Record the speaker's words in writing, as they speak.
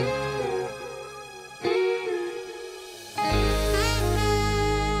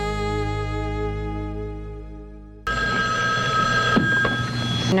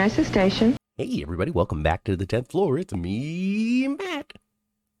Nurses Station. Hey, everybody, welcome back to the 10th floor. It's me, Matt.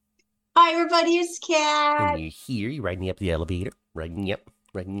 Hi, everybody, it's Kat. And you're here, you're riding up the elevator. Riding up.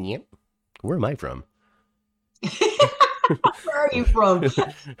 Where am I from? Where are you from?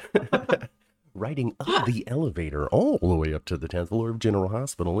 Riding up the elevator all the way up to the 10th floor of General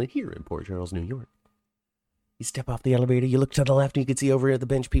Hospital here in Port Charles, New York. You step off the elevator, you look to the left, and you can see over at the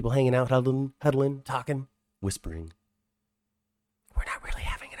bench people hanging out, huddling, talking, whispering. We're not really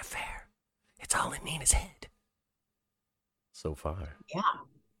having an affair. It's all in Nina's head. So far. Yeah.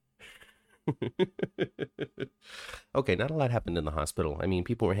 Okay, not a lot happened in the hospital. I mean,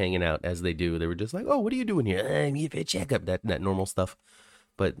 people were hanging out as they do. They were just like, "Oh, what are you doing here?" I'm here for a checkup. That normal stuff.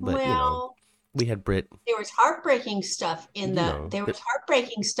 But Well, you know, we had Britt. there was heartbreaking stuff in the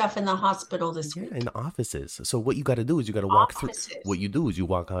hospital this Yeah, week. in the offices. So what you got to do is you got to walk through. Offices. What you do is you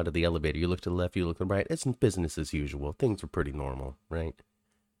walk onto the elevator. You look to the left. You look to the right. It's business as usual. Things are pretty normal, right?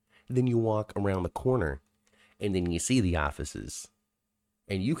 Then you walk around the corner, and then you see the offices,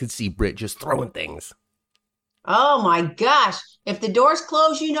 and you can see Britt just throwing things. Oh my gosh. If the door's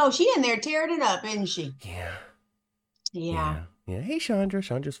closed, you know she in there tearing it up, isn't she? Yeah. Hey, Chandra.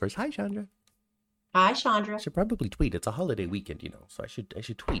 Chandra's first. Hi, Chandra. Hi, I Chandra. should probably tweet. It's a holiday weekend, so I should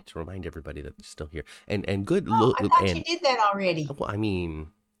tweet to remind everybody that they're still here. And good Oh, look. I thought And you did that already. well, I mean,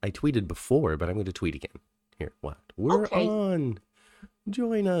 I tweeted before, but I'm going to tweet again. Here, what? We're Okay. on.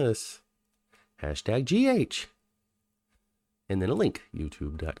 Join us. #GH. And then a link,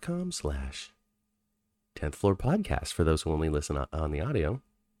 youtube.com/10th floor podcast for those who only listen on the audio.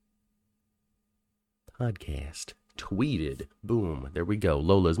 Podcast. Tweeted. Boom. There we go.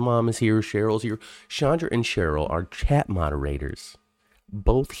 Lola's mom is here. Cheryl's here. Chandra and Cheryl are chat moderators.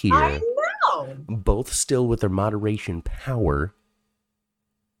 Both here. I know. Both still with their moderation power.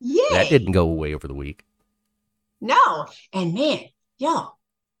 Yay. That didn't go away over the week. No. And man,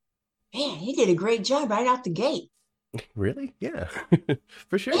 he did a great job right out the gate. Really? Yeah.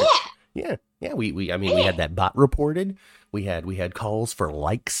 For sure. Yeah. Yeah. We had that bot reported. We had calls for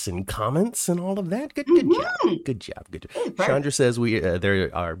likes and comments and all of that. Good job. Good job. Perfect. Chandra says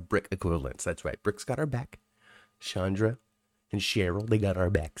there are Brick equivalents. That's right. Brick's got our back. Chandra and Cheryl, they got our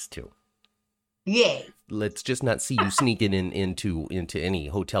backs too. Yay. Let's just not see you sneaking into any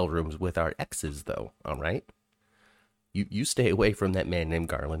hotel rooms with our exes, though. All right. You stay away from that man named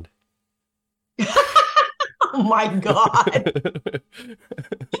Garland. Oh my God.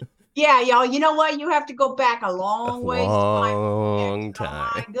 Yeah, y'all, you know what? You have to go back a long ways. Long Oh my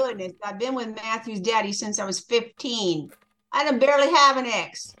time. goodness. I've been with Matthew's daddy since I was 15. I didn't barely have an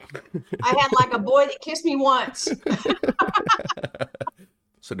ex. I had like a boy that kissed me once.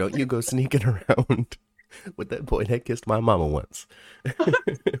 So don't you go sneaking around with that boy that kissed my mama once.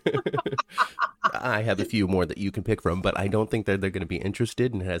 I have a few more that you can pick from, but I don't think that they're going to be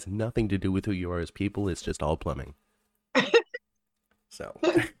interested, and it has nothing to do with who you are as people. It's just all plumbing. So.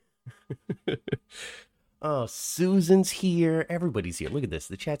 Oh, Susan's here. Everybody's here. Look at this.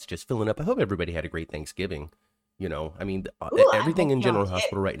 The chat's just filling up. I hope everybody had a great Thanksgiving. Everything hope in General y'all did.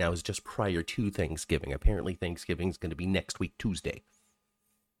 Hospital right now is just prior to Thanksgiving. Apparently, Thanksgiving is going to be next week, Tuesday.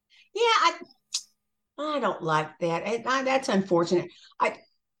 Yeah, I don't like that. That's unfortunate.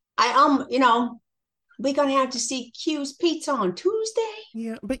 We're gonna have to see Q's Pizza on Tuesday.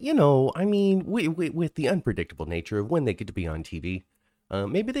 Yeah, but with the unpredictable nature of when they get to be on TV,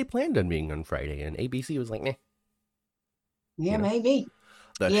 maybe they planned on being on Friday, and ABC was like, meh. Yeah, You know. the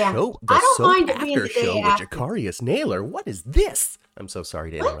The don't mind soap it being after the day show with after. Jakarius Naylor. What is this? I'm so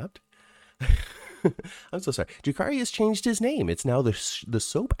sorry to interrupt. I'm so sorry. Jakarius changed his name. It's now the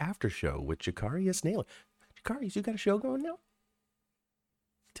soap after show with Jakarius Naylor. Jakarius, you got a show going now?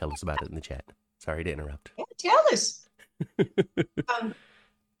 Tell us about it in the chat. Sorry to interrupt. Yeah, tell us.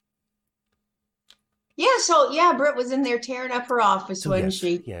 Britt was in there tearing up her office, wasn't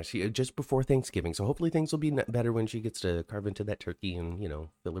she? Yeah, she just before Thanksgiving. So hopefully things will be better when she gets to carve into that turkey and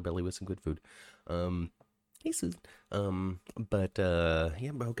fill her belly with some good food. Hey, Susan.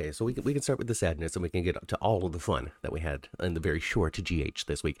 Okay. So we can start with the sadness, and we can get to all of the fun that we had in the very short GH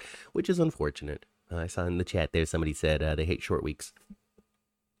this week, which is unfortunate. I saw in the chat there somebody said they hate short weeks.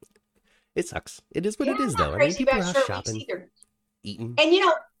 It sucks. It is what it is, though. I mean, people are out shopping, eating.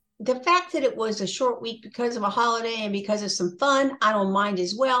 And the fact that it was a short week because of a holiday and because of some fun, I don't mind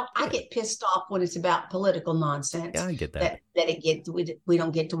as well. I get pissed off when it's about political nonsense. Yeah, I get that. We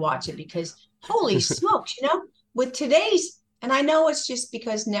don't get to watch it because holy smokes, with today's, and I know it's just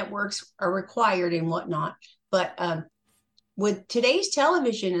because networks are required and whatnot, but with today's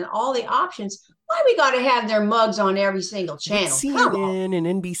television and all the options, Why we got to have their mugs on every single With channel? Come on. CNN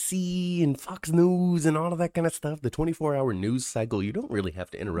and NBC and Fox News and all of that kind of stuff, the 24-hour news cycle, you don't really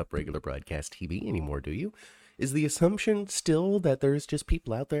have to interrupt regular broadcast TV anymore, do you? Is the assumption still that there's just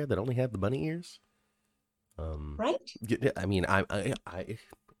people out there that only have the bunny ears? Right? I mean,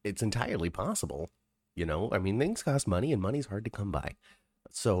 it's entirely possible. You know, I mean, things cost money and money's hard to come by.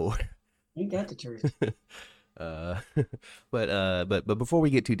 So, Ain't that the truth? but before we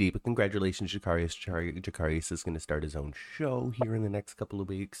get too deep, congratulations, Jacarius. Jacarius is going to start his own show here in the next couple of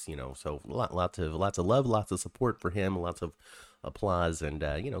weeks. You know, so lots of love, lots of support for him, lots of applause, and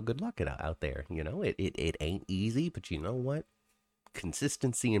you know, good luck out there. You know, it ain't easy, but you know what?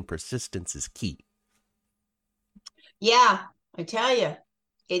 Consistency and persistence is key. Yeah, I tell you,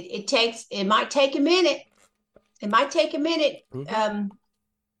 it might take a minute. It might take a minute. Mm-hmm.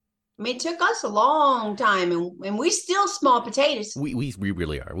 I mean, it took us a long time, and we still small potatoes. We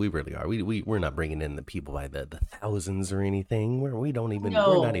really are. We really are. We're not bringing in the people by the thousands or anything. We're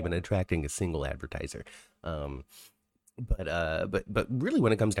not even attracting a single advertiser. But really,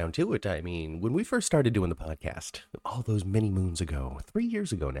 when it comes down to it, I mean, when we first started doing the podcast, all those many moons ago, 3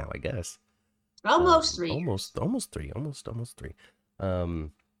 years ago now, I guess. Almost 3 years. Almost three.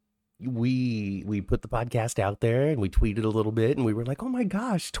 We put the podcast out there and we tweeted a little bit and we were like, oh my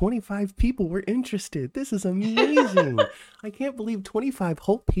gosh, 25 people were interested. This is amazing. I can't believe 25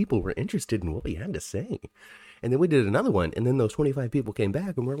 whole people were interested in what we had to say. And then we did another one, and then those 25 people came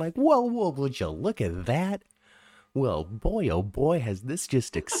back and we're like, whoa, would you look at that? Well, boy, oh boy, has this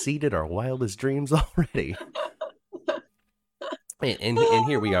just exceeded our wildest dreams already. And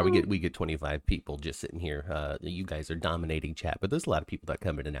here we are. We get 25 people just sitting here. You guys are dominating chat, but there's a lot of people that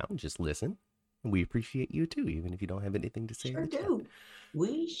come in and out and just listen. And we appreciate you too, even if you don't have anything to say. Sure do. Chat.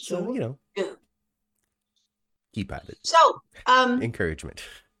 We sure do. Keep at it. So, encouragement,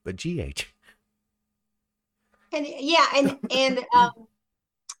 but GH. And yeah, and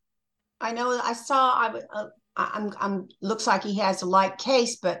I know I saw. I'm looks like he has a light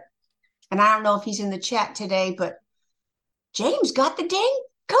case, and I don't know if he's in the chat today, but. James got the dang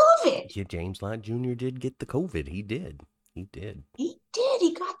COVID. Yeah, James Lott Jr. did get the COVID. He did. He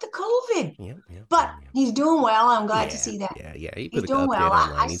got the COVID. Yeah. But he's doing well. I'm glad to see that. Yeah. He put doing well.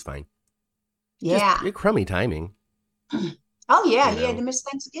 Online. He's fine. Yeah. Just crummy timing. Oh yeah, he had to miss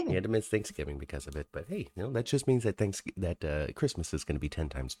Thanksgiving. He had to miss Thanksgiving because of it. But hey, that just means that Christmas is going to be 10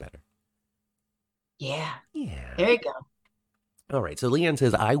 times better. Yeah. Yeah. There you go. All right, so Leanne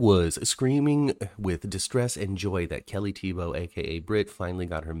says, I was screaming with distress and joy that Kelly Tebow, a.k.a. Britt, finally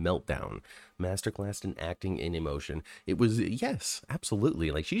got her meltdown. Masterclass in acting and emotion. It was, yes,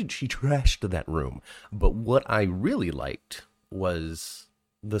 absolutely. Like, she trashed that room. But what I really liked was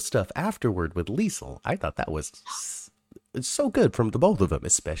the stuff afterward with Liesl. I thought that was so good from the both of them,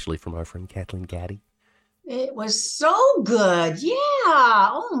 especially from our friend Kathleen Gaddy. It was so good. Yeah.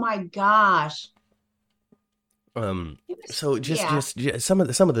 Oh, my gosh. So just some of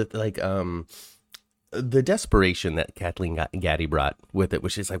the like the desperation that Kathleen Gaddy brought with it,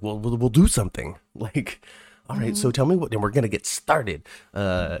 which is like, well, we'll do something. Like, all right, so tell me what, and we're gonna get started.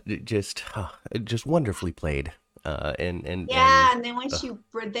 Just wonderfully played. And then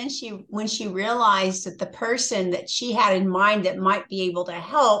when she realized that the person that she had in mind that might be able to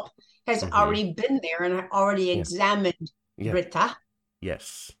help has already been there and already examined Britta.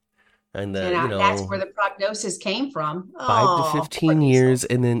 Yes. And that's where the prognosis came from. 5 to 15 years,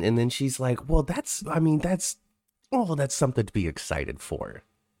 and then she's like, well, that's something to be excited for.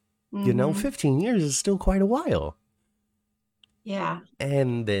 15 years is still quite a while. Yeah.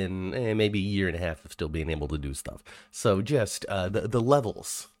 And then maybe a year and a half of still being able to do stuff. So just the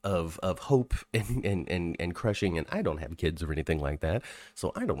levels of hope and crushing. And I don't have kids or anything like that,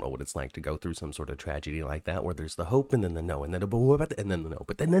 so I don't know what it's like to go through some sort of tragedy like that, where there's the hope and then the no, and then and then the no,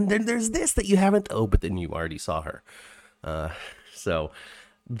 but then there's this that you haven't. Oh, but then you already saw her. So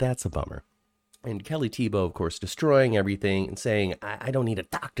that's a bummer. And Kelly Tebow, of course, destroying everything and saying, I don't need a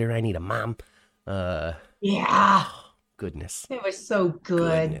doctor, I need a mom. Yeah. Goodness. It was so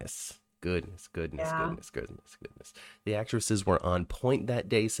good. Goodness. The actresses were on point that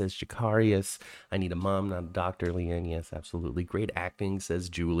day, says Jacarius. I need a mom, not a doctor, Leanne. Yes, absolutely. Great acting, says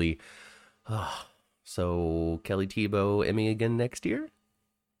Julie. So Kelly Tebow, Emmy again next year?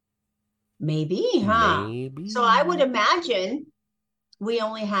 Maybe, huh? Maybe. So I would imagine we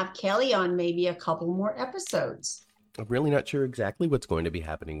only have Kelly on maybe a couple more episodes. I'm really not sure exactly what's going to be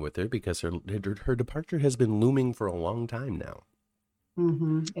happening with her, because her departure has been looming for a long time now.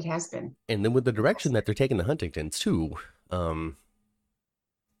 It has been. And then with the direction that they're taking the Huntingtons too,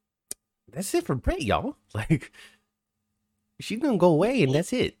 that's it for Britt, y'all. Like, she's gonna go away and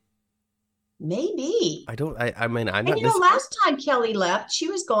that's it. Maybe. I mean, I'm And not you know, this. last time Kelly left, she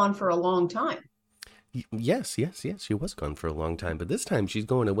was gone for a long time. Yes, yes, yes. She was gone for a long time, but this time she's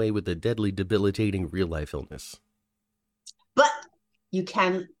going away with a deadly, debilitating real life illness. But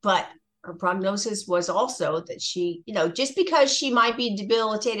but her prognosis was also that she, just because she might be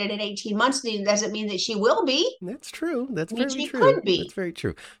debilitated in 18 months doesn't mean that she will be. That's true. That's I mean, very she true. could That's be. very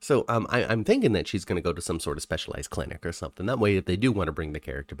true. So, I'm thinking that she's going to go to some sort of specialized clinic or something. That way, if they do want to bring the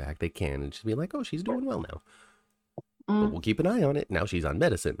character back, they can and just be like, "Oh, she's doing well now." But Mm. we'll keep an eye on it. Now she's on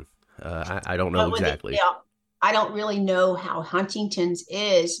medicine. I don't know But with it, exactly. yeah, I don't really know how Huntington's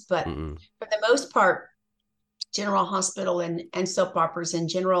is, but Mm-mm. for the most part, General Hospital and soap operas in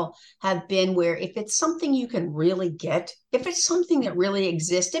general have been where if it's something you can really get, if it's something that really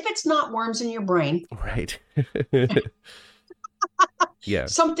exists, if it's not worms in your brain, Right. Yeah.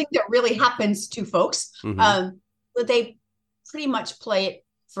 something that really happens to folks, Mm-hmm. they pretty much play it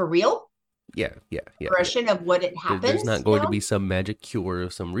for real. Yeah. Yeah. Yeah. Yeah. Version of what it There's happens, not going to be some magic cure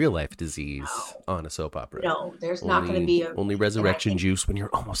of some real life disease No, on a soap opera. no, there's not going to Only be only and I resurrection think, juice when you're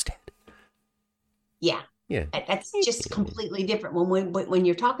almost dead. yeah, Yeah. that's just Yeah. completely different when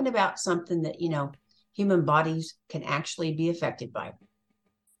you're talking about something that human bodies can actually be affected by.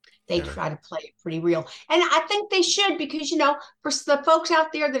 They Yeah. try to play it pretty real, and I think they should because for the folks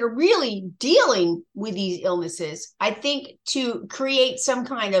out there that are really dealing with these illnesses, I think to create some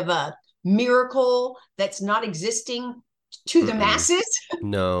kind of a miracle that's not existing to the Mm-mm. masses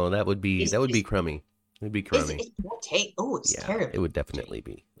No, is that would be just crummy. It'd be is crummy. it's take. Oh, it's Yeah, it terrible. would definitely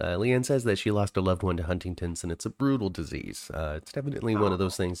be. Leanne says that she lost a loved one to Huntington's, and it's a brutal disease. It's definitely one of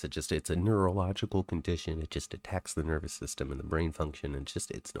those Oh. things that it's a neurological condition. It just attacks the nervous system and the brain function, and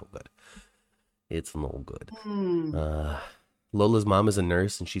it's no good. It's no good. Hmm. Uh, Lola's mom is a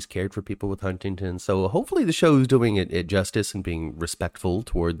nurse and she's cared for people with Huntington. So hopefully the show is doing it justice and being respectful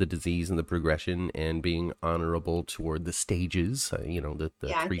toward the disease and the progression and being honorable toward the stages, the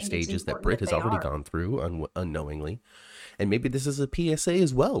Yeah, I three think it's stages that important Britt that has they already are. gone through unknowingly. And maybe this is a PSA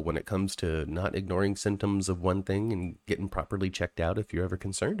as well when it comes to not ignoring symptoms of one thing and getting properly checked out if you're ever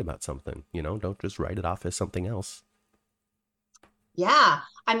concerned about something. Don't just write it off as something else. Yeah.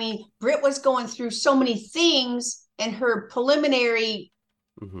 I mean, Britt was going through so many things and her preliminary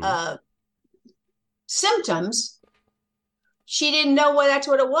Mm-hmm. uh symptoms. She didn't know that's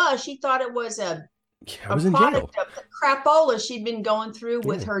what it was. She thought it was Yeah, I a was in jail. product of the crapola she'd been going through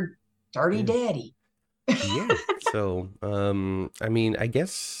with Yeah, her dirty yeah. daddy. Yeah. So, I mean, I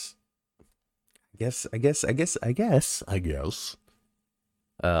guess.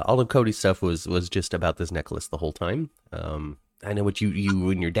 All of Cody's stuff was just about this necklace the whole time. I know what you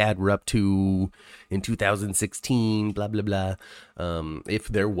and your dad were up to in 2016, blah blah blah. If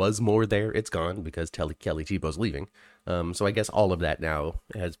there was more there, it's gone because Kelly Tebow's leaving. So I guess all of that now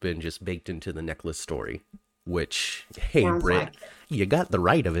has been just baked into the necklace story. Which, hey, Sounds Britt, like you got the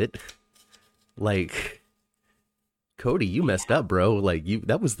right of it. Like, Cody, you messed up, bro. Like,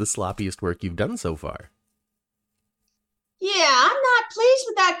 that was the sloppiest work you've done so far. Yeah, I'm not pleased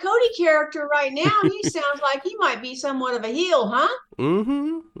with that Cody character right now. He sounds like he might be somewhat of a heel, huh?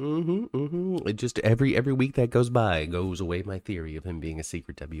 It just every week that goes by goes away my theory of him being a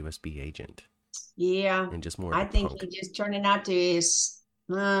secret WSB agent Yeah, and just more of I a think punk. he just turning out to his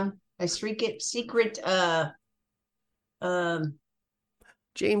a secret um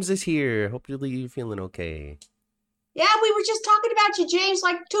James is here. Hopefully you're feeling okay. yeah, we were just talking about you, James,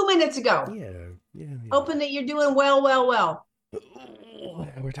 like 2 minutes ago. Yeah, yeah, yeah. Hoping that you're doing well, well, well.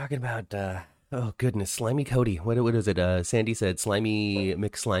 We're talking about oh goodness, Slimy Cody. What is it? Sandy said Slimy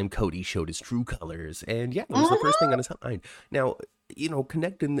McSlime Cody showed his true colors, and yeah, it was the first thing Mm-hmm. on his mind. Now,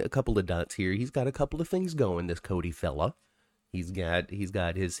 connecting a couple of dots here, he's got a couple of things going. This Cody fella, he's got his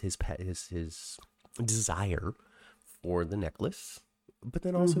desire for the necklace, but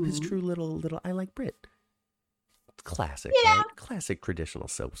then also his Mm-hmm. true little I like Brit. Classic, Yeah, right? Classic traditional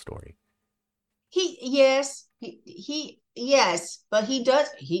soap story. yes, but he does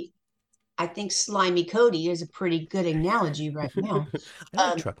he. I think Slimy Cody is a pretty good analogy right now. I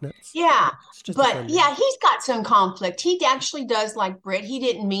like Um, truck nuts. yeah, It's just a but fun name. yeah, he's got some conflict. He actually does like Brit. He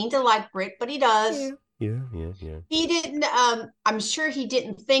didn't mean to like Brit, but he Yeah, does. yeah, yeah, yeah. He didn't. I'm sure he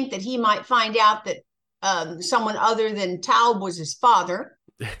didn't think that he might find out that someone other than Taub was his father.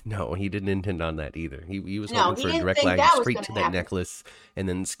 No, he didn't intend on that either. He was No, hoping he for a didn't direct think line that was straight going to to that happen. necklace and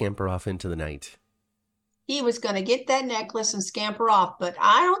then scamper off into the night. He was going to get that necklace and scamper off, but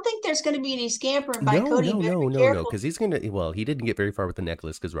I don't think there's going to be any scampering by No, Cody. no, You better no, be no, no, careful. because he didn't get very far with the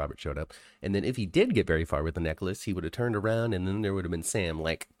necklace because Robert showed up. And then if he did get very far with the necklace, he would have turned around and then there would have been Sam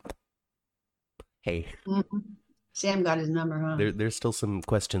like, hey, Mhm. Sam got his number, huh? There's still some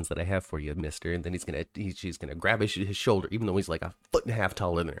questions that I have for you, Mister. And then she's gonna grab his shoulder, even though he's like a foot and a half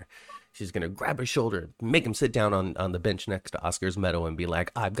taller than her. She's gonna grab his shoulder, make him sit down on the bench next to Oscar's Meadow, and be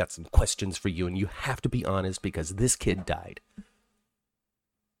like, "I've got some questions for you, and you have to be honest because this kid died."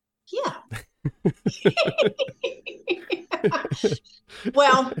 Yeah.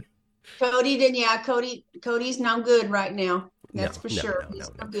 Well, Cody didn't. Yeah, Cody's not good right now. That's for sure. He's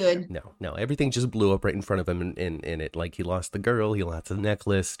not good. No. Everything just blew up right in front of him, and it, like, he lost the girl, he lost the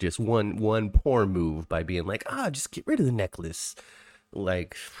necklace. Just one poor move by being like, just get rid of the necklace.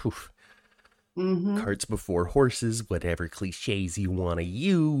 Like, carts before horses, whatever cliches you want to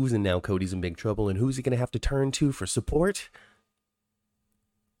use. And now Cody's in big trouble. And who's he going to have to turn to for support?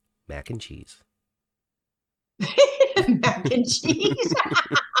 Mac and cheese. Mac and cheese.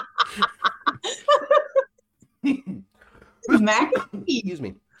 Mac and cheese. Excuse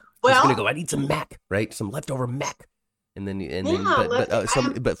me. Well, he's gonna go, I need some mac, right? Some leftover mac.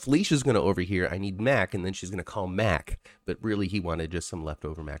 But Felicia's gonna overhear, I need mac, and then she's gonna call Mac. But really, he wanted just some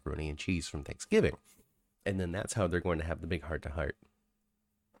leftover macaroni and cheese from Thanksgiving. And then that's how they're going to have the big heart to heart.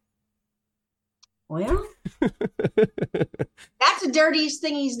 Well, that's the dirtiest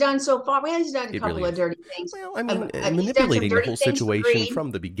thing he's done so far. Well, he's done a couple of dirty things. Well, I mean, manipulating the whole situation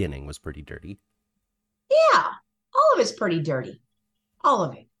from the beginning was pretty dirty. Yeah, all of it's pretty dirty. All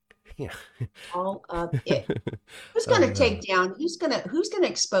of it. Yeah. All of it. Who's gonna take down? Who's gonna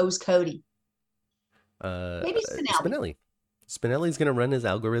expose Cody? Maybe Spinelli. Spinelli's gonna run his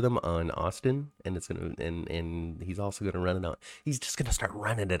algorithm on Austin, and it's gonna and he's also gonna run it on. He's just gonna start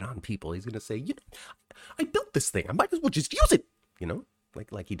running it on people. He's gonna say, I built this thing. I might as well just use it.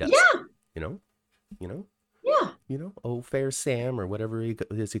 Like he does. Yeah. Yeah. Oh, fair Sam, or whatever he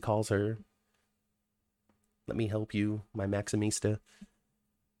calls her. Let me help you, my Maximista.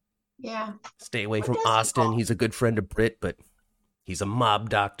 Yeah. Stay away from Austin. He's a good friend of Britt, but he's a mob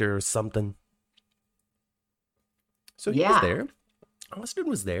doctor or something. So he was there. Austin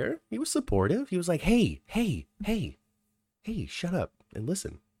was there. He was supportive. He was like, hey, shut up and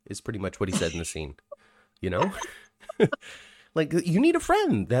listen, is pretty much what he said in the scene. Like, you need a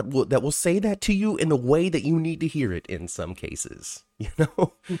friend that will say that to you in the way that you need to hear it in some cases.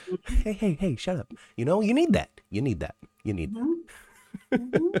 Hey, shut up. You need that. You need that.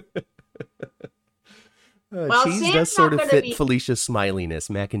 Well, cheese Sam's does sort of fit Felicia's smiliness.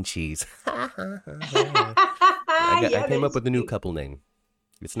 Mac and cheese. I came up with a new couple name.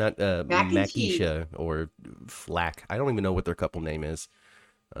 It's not Mackeisha or Flack. I don't even know what their couple name is.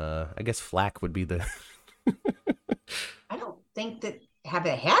 I guess Flack would be the... I don't think that... Have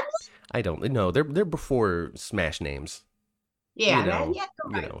they had one? I don't know. They're before Smash names. Yeah,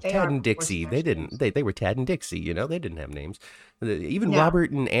 Tad and Dixie. They didn't. They were Tad and Dixie. They didn't have names. Even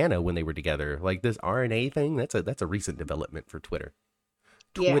Robert and Anna, when they were together, like this RNA thing. That's a recent development for Twitter.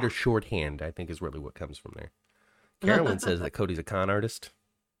 Twitter shorthand, I think, is really what comes from there. Carolyn says that Cody's a con artist.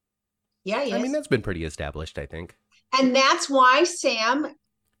 Yeah, he is. I mean, that's been pretty established, I think. And that's why Sam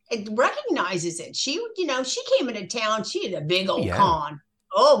recognizes it. She came into town. She had a big old con.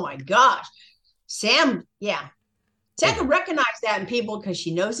 Oh my gosh, Sam. Yeah. Sam can recognize that in people because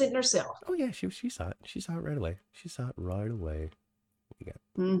she knows it in herself. Oh yeah, she saw it. She saw it right away.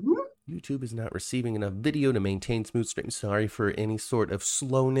 YouTube is not receiving enough video to maintain smooth stream. Sorry for any sort of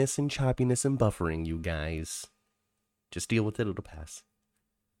slowness and choppiness and buffering, you guys. Just deal with it. It'll pass.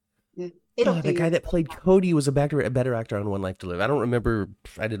 The guy that played Cody was a better actor on One Life to Live. I don't remember.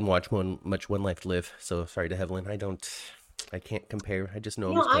 I didn't watch much One Life to Live, so sorry to Evelyn. I can't compare. I just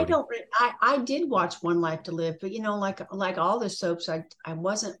know. I did watch One Life to Live, but like all the soaps, I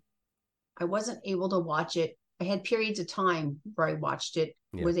wasn't able to watch it. I had periods of time where I watched it,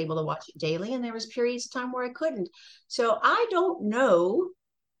 was able to watch it daily, and there was periods of time where I couldn't. So I don't know.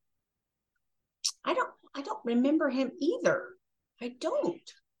 I don't remember him either. I don't.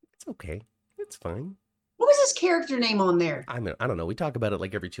 It's okay. It's fine. What was his character name on there? I don't know. We talk about it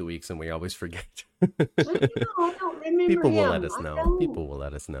like every 2 weeks and we always forget. I don't remember People him. will let us know. People will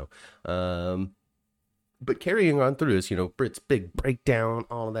let us know. But carrying on through this, Britt's big breakdown,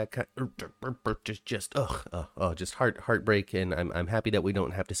 all of that kind just heartbreak. And I'm happy that we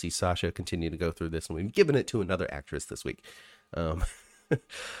don't have to see Sasha continue to go through this. And we've given it to another actress this week. That's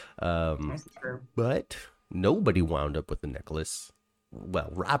true. But nobody wound up with the necklace. Well,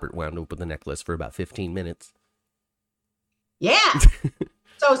 Robert wound up with the necklace for about 15 minutes. Yeah.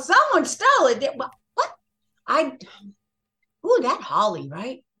 So someone stole it. What? That Holly,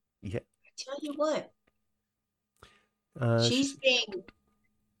 right? Yeah. I tell you what. She's being,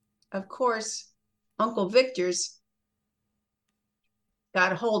 of course, Uncle Victor's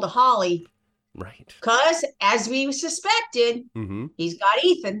got a hold of Holly Right. Because, as we suspected, Mm-hmm. he's got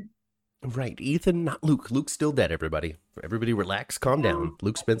Ethan. Right. Ethan, not Luke. Luke's still dead, everybody. Everybody relax, calm down. Now,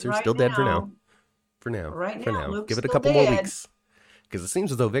 Luke Spencer's right still dead for now. now, For now. right For now, now. Luke's Give it a still couple more dead. weeks. Because it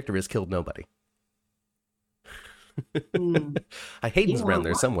seems as though Victor has killed nobody. Hayden's around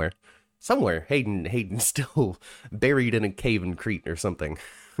there somewhere. Somewhere. Hayden's still buried in a cave in Crete or something.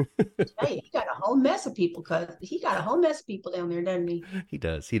 Hey, he got a whole mess of people. Cause he got a whole mess of people down there, doesn't he? He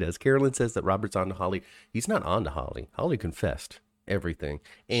does. Carolyn says that Robert's on to Holly. He's not on to Holly. Holly confessed everything.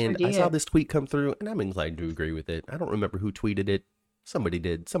 And Sure I saw did. this tweet come through, and I'm inclined to agree with it. I don't remember who tweeted it. Somebody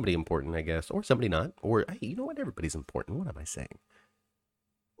did. Somebody important, I guess. Or somebody not. Or, hey, you know what? Everybody's important. What am I saying?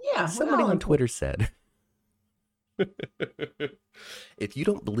 Yeah. Somebody well, on Twitter said, if you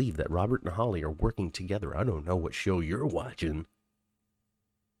don't believe that Robert and Holly are working together, I don't know what show you're watching.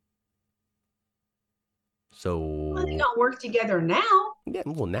 So, well, they don't work together now. yeah,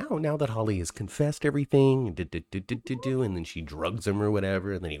 well, now that Holly has confessed everything, and then she drugs him or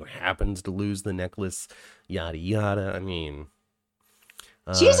whatever, and then he happens to lose the necklace, yada yada. I mean,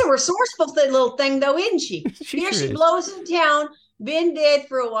 She's a resourceful little thing, though, isn't she? Here sure she is. blows into town, been dead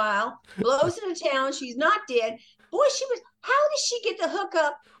for a while, blows into town. She's not dead. Boy, she was. How did she get the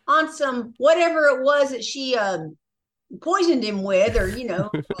hookup on some whatever it was that she poisoned him with, or made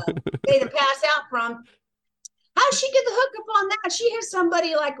him pass out from? How did she get the hookup on that? She has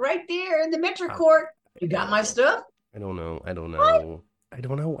somebody like right there in the Metro Court. You got my stuff? I don't know. What? I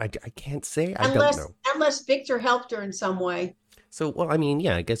don't know. I can't say. I don't Unless know. unless Victor helped her in some way. So, well, I mean,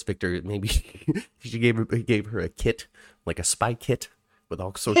 yeah, I guess Victor, maybe she gave her a kit, like a spy kit with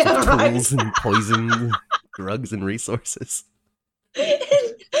all sorts of tools Right. and poison, drugs and resources. You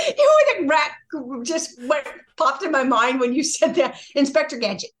know, the rat just popped in my mind when you said that. Inspector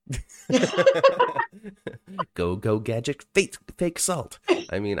Gadget. Go gadget, fake salt.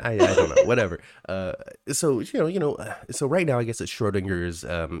 I mean, I don't know, whatever. So so right now I guess it's Schrodinger's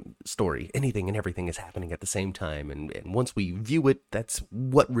story. Anything and everything is happening at the same time, and once we view it, that's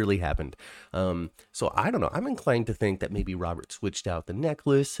what really happened. So I don't know. I'm inclined to think that maybe Robert switched out the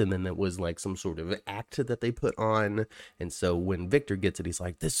necklace, and then it was like some sort of act that they put on, and so when Victor gets it, he's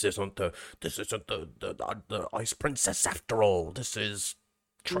like, "This isn't the Ice Princess after all. This is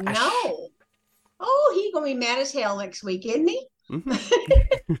trash." No. Oh, he's gonna be mad as hell next week, isn't he?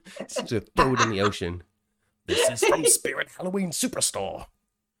 Mm-hmm. Just throw it in the ocean. This is from Spirit Halloween Superstore.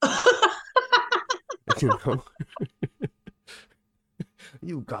 You know,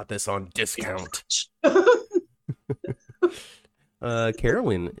 you got this on discount.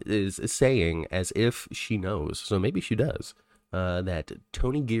 Carolyn is saying, as if she knows, so maybe she does, that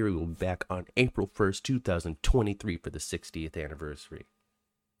Tony Geary will be back on April 1st, 2023 for the 60th anniversary.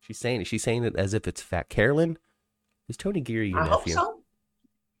 She's saying it as if it's fact. Carolyn, is Tony Geary your nephew?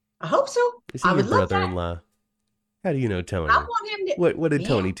 I hope so. Is he I your would love that. brother-in-law? How do you know Tony? I want him to. What did Yeah.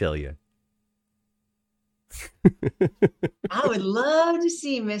 Tony tell you? I would love to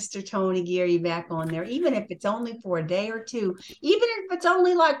see Mr. Tony Geary back on there, even if it's only for a day or two, even if it's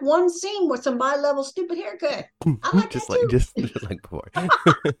only like one scene with some bi-level stupid haircut. I like just that like too. just like before.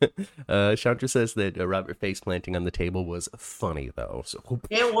 Chandra says that Robert face planting on the table was funny though. So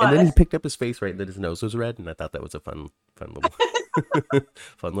It and then he was. picked up his face right, and then his nose was red, and I thought that was a fun little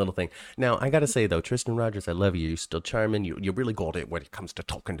fun little thing. Now I gotta say though, Tristan Rogers, I love you. You're still charming. You really got it when it comes to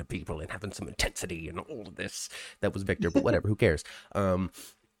talking to people and having some intensity and all of this. That was Victor, but whatever. Who cares? But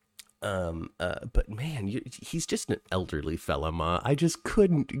man, he's just an elderly fella, Ma. I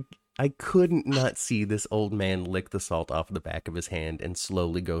couldn't not see this old man lick the salt off the back of his hand and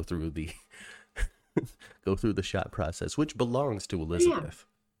slowly go through the shot process, which belongs to Elizabeth.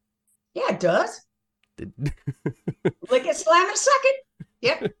 Yeah, it does. Did- Lick it, slam it, suck it.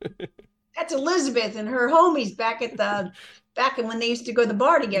 Yep. That's Elizabeth and her homies back in when they used to go to the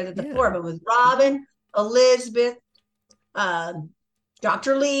bar together. The Yeah. four of them was Robin, Elizabeth,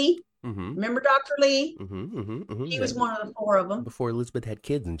 Dr. Lee. Mm-hmm. Remember Dr. Lee? Mm-hmm. He was one of the four of them. Before Elizabeth had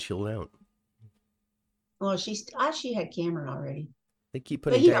kids and chilled out. Well, she had Cameron already. They keep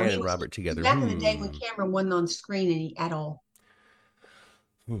But putting you know, Diane he and was Robert together. back in the day when Cameron wasn't on screen at all.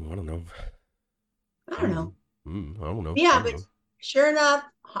 I don't know. I don't know. I don't know. Yeah, I don't but know. sure enough,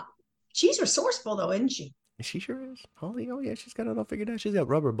 she's resourceful though, isn't she? She sure is. Holly, oh yeah, she's got it all figured out. She's got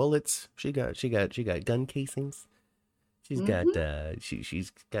rubber bullets. She got gun casings. She's got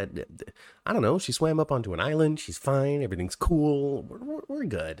she's got I don't know. She swam up onto an island. She's fine. Everything's cool. We're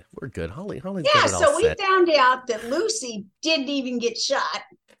good. We're good. Holly's Yeah, got it all so we set. found out that Lucy didn't even get shot.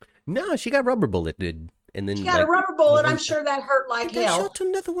 No, she got rubber bulleted, and then She got a rubber bullet. then- I'm sure that hurt like They hell. shot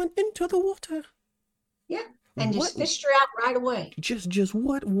another one into the water. Yeah. and What just fished her out right away. just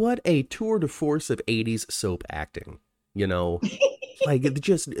what a tour de force of 80s soap acting, you know? Like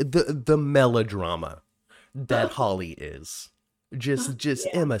just the melodrama that Holly is. Just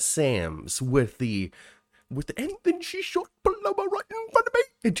Yeah. Emma Samms with and then she shot Paloma right in front of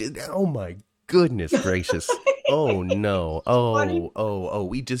me. Oh my goodness gracious. Oh no. Funny.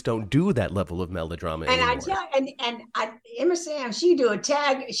 We just don't do that level of melodrama And I anymore. tell Emma Sam, she do a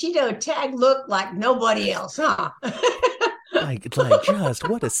tag look like nobody else, huh? Like just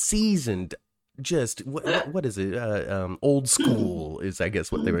what a seasoned just what is it old school is I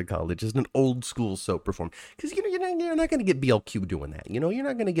guess what they would call it, just an old school soap performer, because you're not going to get BLQ doing that, you're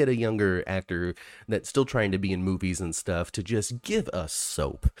not going to get a younger actor that's still trying to be in movies and stuff to just give us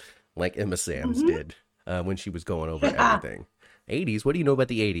soap like Emma Samms Mhm. did when she was going over Yeah. everything. 80s, what do you know about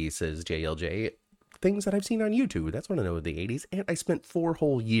the 80s, says JLJ. Things that I've seen on YouTube, that's what I know of the 80s, and I spent 4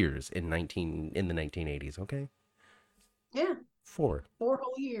 whole years in the 1980s. Okay, Yeah. 4. 4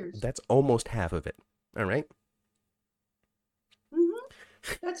 whole years. That's almost half of it. All right. Hmm.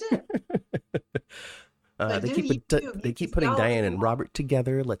 That's it. But They do keep you they get keep to putting go? Diane and Robert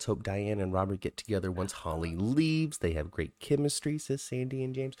together. Let's hope Diane and Robert get together once Holly leaves. They have great chemistry, says Sandy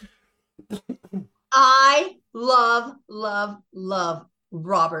and James. I love, love, love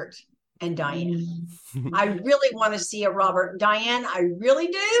Robert and Diane. I really want to see a Robert and Diane. I really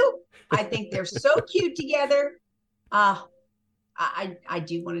do. I think they're so cute together. Uh, I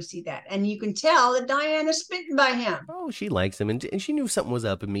do want to see that. And you can tell that Diane is smitten by him. Oh, she likes him, and she knew something was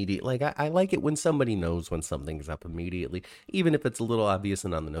up immediately. Like I like it when somebody knows when something's up immediately, even if it's a little obvious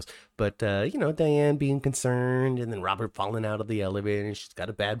and on the nose. But Diane being concerned, and then Robert falling out of the elevator, and she's got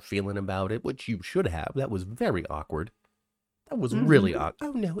a bad feeling about it, which you should have. That was very awkward. That was really Mhm. odd.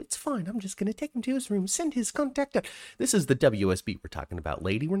 Oh no, it's fine. I'm just gonna take him to his room, send his contact out. This is the WSB we're talking about,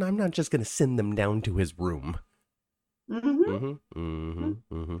 lady. I'm not just gonna send them down to his room. Mhm.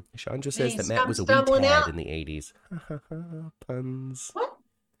 Chandra And says that he's Matt was a wee stumbling tad out. in the 80s. Puns. What?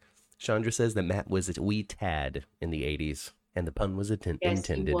 Chandra says that Matt was a wee tad in the 80s, and the pun was Yes, he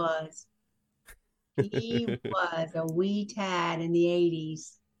intended. was. He was a wee tad in the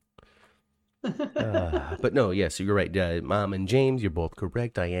 80s. But no, yes, you're right. Mom and James, you're both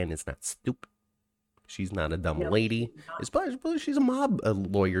correct. Diane is not stupid. She's not a dumb No, lady. she's not. Especially she's a mob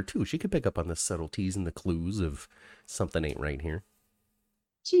lawyer too. She could pick up on the subtleties and the clues of something ain't right here.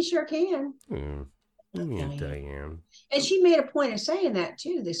 She sure can. Diane. Diane. And she made a point of saying that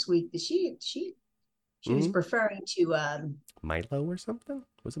too this week, that she was referring to Milo or something?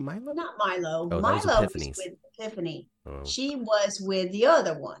 Was it Milo? not Milo. Oh, that was Milo was Epiphany's. with Epiphany. Oh. She was with the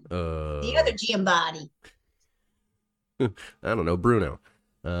other one. The other Giamatti. I don't know, Bruno.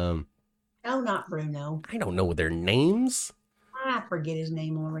 No, not Bruno. I don't know their names. I forget his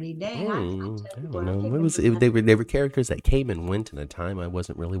name already. Dang, I I'll don't tell you know. what, I can't It was remember. they were characters that came and went in a time I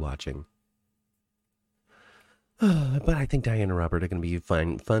wasn't really watching. But I think Diane and Robert are going to be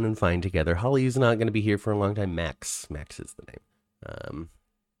fun and fine together. Holly's not going to be here for a long time. Max is the name.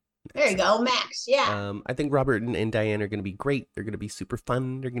 There you go, Max. Yeah. I think Robert and Diane are going to be great. They're going to be super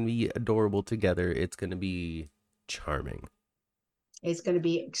fun. They're going to be adorable together. It's going to be charming. It's going to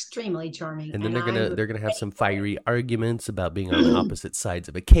be extremely charming. And then they're gonna have some fiery arguments about being on opposite sides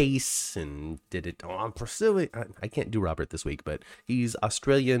of a case and I'm pursuing. I can't do Robert this week, but he's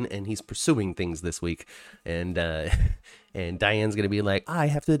Australian and he's pursuing things this week, and and Diane's gonna be like, I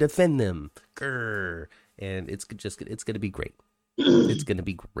have to defend them, grr, and it's gonna be great. It's gonna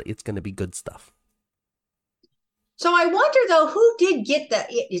be great. It's gonna be good stuff. So I wonder though, who did get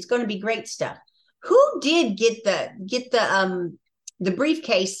it's going to be great stuff. Who did get the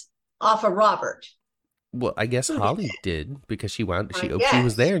briefcase off of Robert? Well, I guess Who did Holly that? did because she wound she I she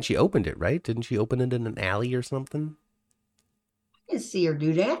was guess. there and she opened it, right? Didn't she open it in an alley or something? I didn't see her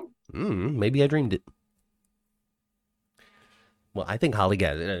do that. Maybe I dreamed it. Well, I think Holly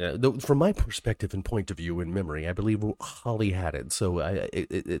got it. From my perspective and point of view and memory, I believe Holly had it. So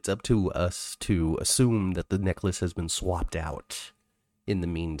it's up to us to assume that the necklace has been swapped out in the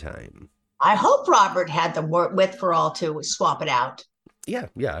meantime. I hope Robert had the wit for all to swap it out. Yeah,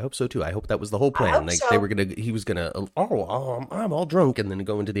 I hope so too. I hope that was the whole I plan. hope Like so. he was gonna, I'm all drunk, and then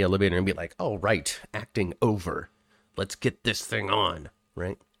go into the elevator and be like, all right, acting over. Let's get this thing on,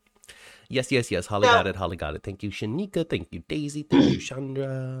 right? Yes. Holly So- got it. Thank you, Shanika. Thank you, Daisy. Thank you,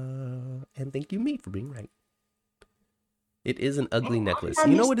 Chandra. And thank you, me, for being right. It is an ugly necklace.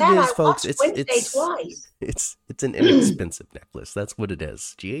 You know what it is, folks? It's an inexpensive necklace. That's what it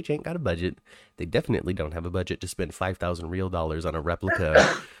is. GH ain't got a budget. They definitely don't have a budget to spend $5,000 real dollars on a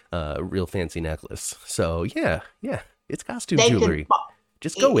replica, real fancy necklace. So yeah, it's costume jewelry.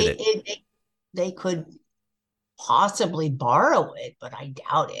 Just go with it. They could possibly borrow it, but I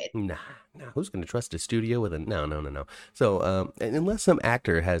doubt it. Nah, who's going to trust a studio with a no. So, unless some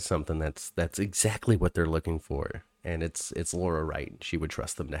actor has something that's exactly what they're looking for, and it's Laura Wright, she would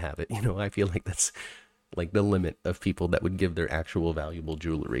trust them to have it. I feel like that's like the limit of people that would give their actual valuable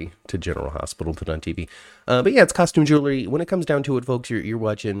jewelry to General Hospital put on TV. But yeah, it's costume jewelry. When it comes down to it, folks, you're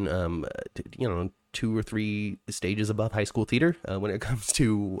watching, 2 or 3 stages above high school theater. When it comes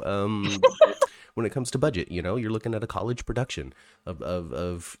to budget, you're looking at a college production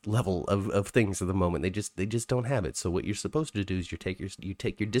of level of things at the moment. They just don't have it. So what you're supposed to do is you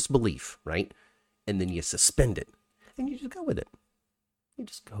take your disbelief, right, and then you suspend it, and you just go with it. You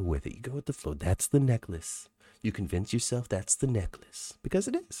just go with it. You go with the flow. That's the necklace. You convince yourself that's the necklace because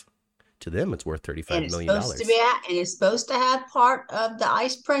it is. To them, it's worth $35 million. And it's supposed to have part of the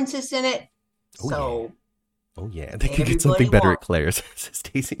Ice Princess in it. Oh yeah, they could get something better at Claire's, says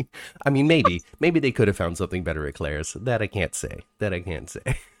Stacy. I mean, maybe they could have found something better at Claire's. That I can't say. I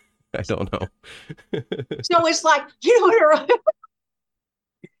don't know. So it's like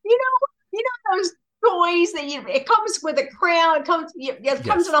those toys that it comes with a crown. It comes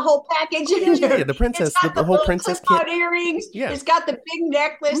in a whole package. Yeah, the princess, the whole princess kit. Earrings. Yeah, it's got the big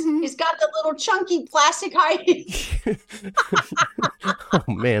necklace. Mm-hmm. It's got the little chunky plastic high heels. Oh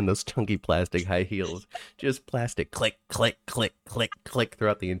man, those chunky plastic high heels, just plastic, click, click, click, click, click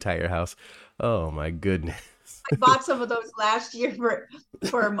throughout the entire house. Oh my goodness. I bought some of those last year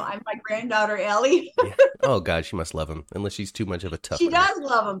for my granddaughter Ellie. Yeah. Oh God, she must love them. Unless she's too much of a tough. She does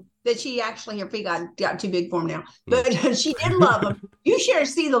love them. That she actually her feet got too big for them now, but she did love them. You should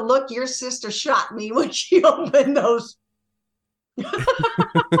see the look your sister shot me when she opened those.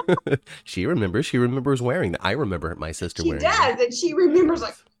 She remembers wearing that. I remember my sister wearing. She does, and she remembers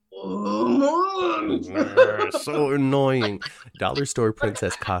like. So annoying. Dollar store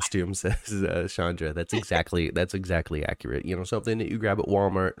princess costume, says Chandra. That's exactly accurate. Something that you grab at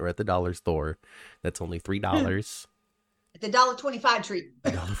Walmart or at the dollar store that's only $3. The $1.25 treat.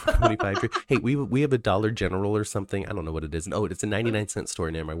 $1.25 treat. Hey, we have a Dollar General or something. I don't know what it is. Oh, it's a 99-cent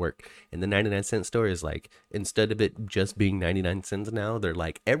store near my work. And the 99-cent store is like, instead of it just being 99 cents now, they're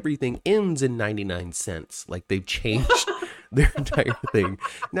like, everything ends in 99 cents. Like they've changed their entire thing.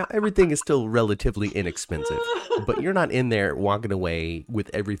 Now, everything is still relatively inexpensive, but you're not in there walking away with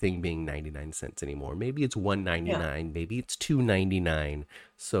everything being 99 cents anymore. Maybe it's $1.99, maybe it's $2.99.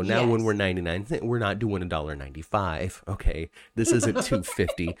 So now when we're 99, we're not doing $1.95. Okay, this isn't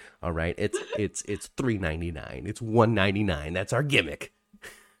 $2.50. All right, it's $3.99. It's $1.99. That's our gimmick.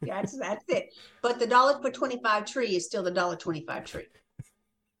 That's it. But the $1.25 tree is still the $1.25 tree.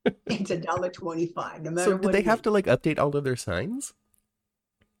 It's $1.25. No matter. So did they have to update all of their signs?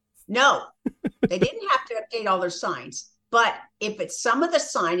 No, they didn't have to update all their signs. But if it's some of the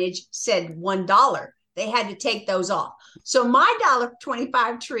signage said $1, they had to take those off. So my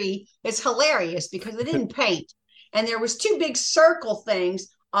 $1.25 tree is hilarious because it didn't paint, and there was 2 big circle things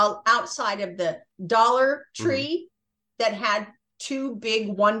outside of the dollar tree that had 2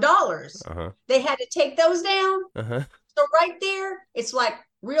 big $1. Uh-huh. They had to take those down. Uh-huh. So right there, it's like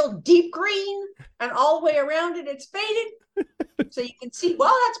real deep green, and all the way around it, it's faded. So you can see,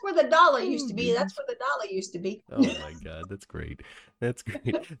 well, that's where the dollar used to be. That's where the dollar used to be. Oh my God, that's great. That's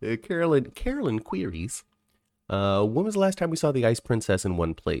great. Carolyn queries, when was the last time we saw the Ice Princess in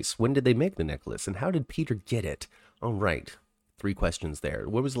one place? When did they make the necklace? And how did Peter get it? All right. 3 questions there.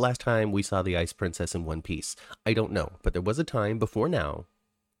 When was the last time we saw the Ice Princess in one piece? I don't know, but there was a time before now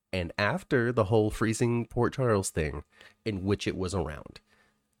and after the whole freezing Port Charles thing in which it was around.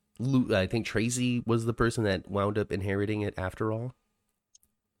 I think Tracy was the person that wound up inheriting it after all.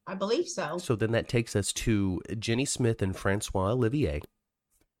 I believe so. So then that takes us to Jenny Smith and Francois Olivier.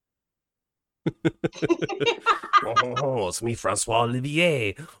 Oh, it's me, Francois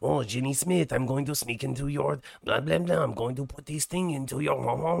Olivier. Oh, Jenny Smith, I'm going to sneak into your blah, blah, blah. I'm going to put this thing into your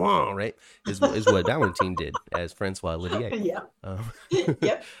right? Is what Valentine did as Francois Olivier. Yeah.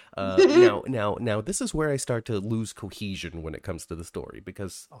 Yep. Now, this is where I start to lose cohesion when it comes to the story,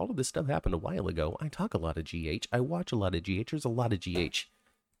 because all of this stuff happened a while ago. I talk a lot of GH. I watch a lot of GH. There's a lot of GH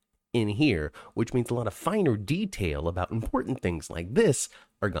in here, which means a lot of finer detail about important things like this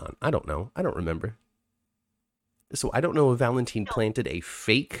are gone. I don't know. I don't remember. So I don't know if Valentine planted a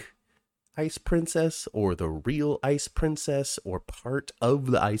fake Ice Princess or the real Ice Princess or part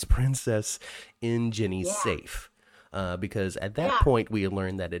of the Ice Princess in Jenny's safe. Because at that point we had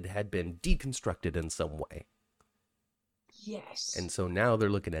learned that it had been deconstructed in some way. Yes. And so now they're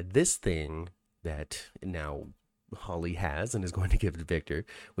looking at this thing that now Holly has and is going to give to Victor,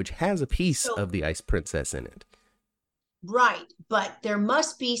 which has a piece of the Ice Princess in it. Right, but there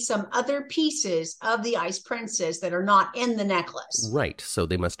must be some other pieces of the Ice Princess that are not in the necklace. Right, so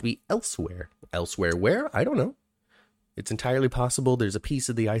they must be elsewhere. Elsewhere where? I don't know. It's entirely possible there's a piece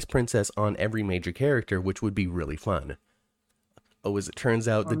of the Ice Princess on every major character, which would be really fun. Oh, as it turns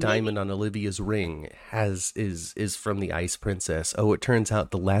out, the diamond on Olivia's ring is from the Ice Princess. Oh, it turns out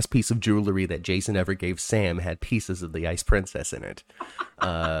the last piece of jewelry that Jason ever gave Sam had pieces of the Ice Princess in it.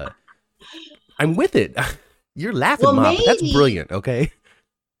 I'm with it. You're laughing, Well, Mom. But that's brilliant, okay?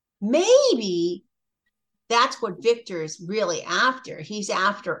 Maybe that's what Victor is really after. He's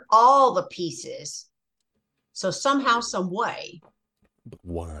after all the pieces. So somehow, some way, But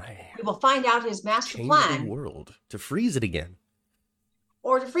why? we will find out his master Change plan. the world to freeze it again.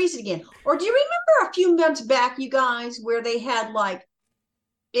 Or to freeze it again. Or do you remember a few months back, you guys, where they had like,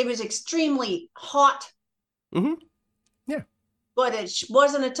 it was extremely hot? Mm-hmm. Yeah. But it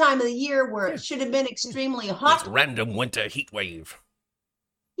wasn't a time of the year where it should have been extremely hot. This random winter heat wave.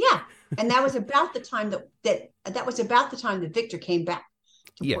 Yeah. And that was about the time that was about the time that Victor came back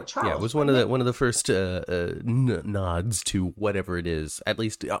to Port Charles. Yeah, it was one of the first nods to whatever it is, at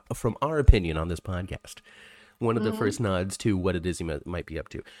least from our opinion on this podcast. One of the first nods to what it is he might be up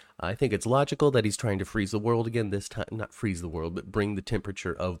to. I think it's logical that he's trying to freeze the world again this time. Not freeze the world, but bring the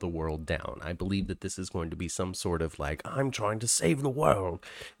temperature of the world down. I believe that this is going to be some sort of like, I'm trying to save the world.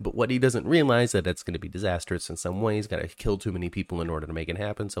 But what he doesn't realize that that's going to be disastrous in some ways. Got to kill too many people in order to make it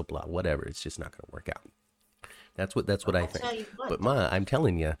happen. So blah, whatever. It's just not going to work out. That's what I think. But Ma, I'm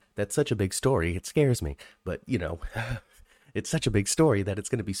telling you, that's such a big story. It scares me. But, you know... It's such a big story that it's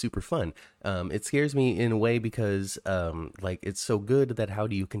going to be super fun. It scares me in a way because, like, it's so good that how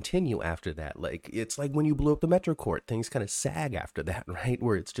do you continue after that? Like, it's like when you blew up the Metro Court, things kind of sag after that, right?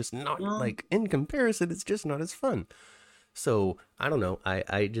 Where it's just not, like, in comparison, it's just not as fun. So, I don't know.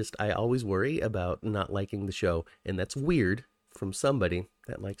 I always worry about not liking the show, and that's weird from somebody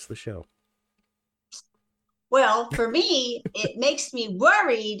that likes the show. Well, for me, it makes me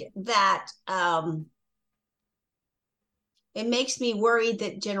worried that... it makes me worried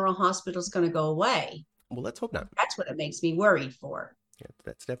that General Hospital is going to go away. Well, let's hope not. That's what it makes me worried for. Yeah,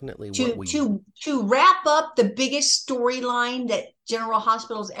 that's definitely what we... To wrap up the biggest storyline that General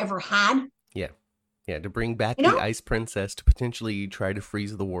Hospital's ever had. Yeah. Yeah, to bring back the Ice Princess, to potentially try to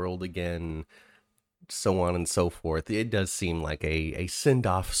freeze the world again, so on and so forth. It does seem like a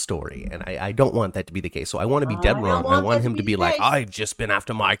send-off story, and I don't want that to be the case. So I want to be dead wrong. I want him to be like, I've just been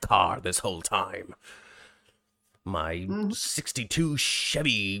after my car this whole time. My 62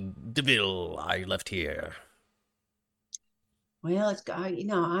 Chevy DeVille I left here. Well, it's I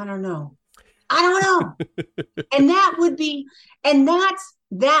don't know. And that would be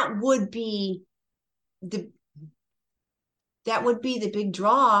the big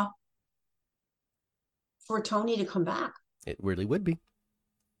draw for Tony to come back. It really would be.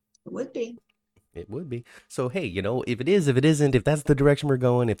 It would be. It would be. So hey, if it is, if it isn't, if that's the direction we're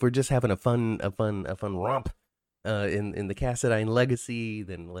going, if we're just having a fun romp in the Cassadine legacy,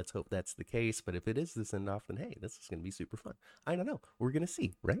 then let's hope that's the case. But if it is the send off, then hey, this is going to be super fun. I don't know. We're going to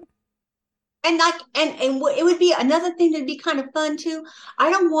see, right? And it would be another thing that'd be kind of fun too. I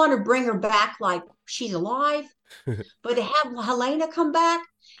don't want to bring her back like she's alive, but to have Helena come back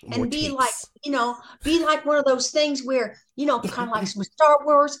and be like one of those things where, kind of like with Star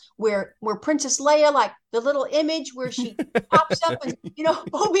Wars, where Princess Leia, like the little image where she pops up and,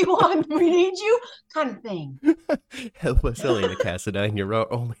 Obi-Wan, we need you, kind of thing. Help us, Helena Cassadine, you're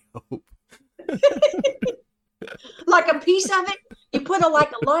our only hope. Like a piece of it, you put a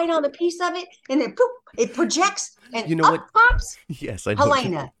light on a piece of it, and then poof, it projects, and up pops. Yes, I know.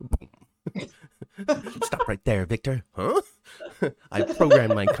 Helena. Stop right there, Victor. Huh? I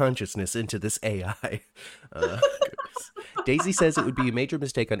programmed my consciousness into this AI. Daisy says it would be a major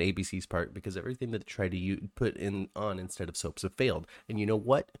mistake on ABC's part because everything that they tried to put on instead of soaps have failed. And you know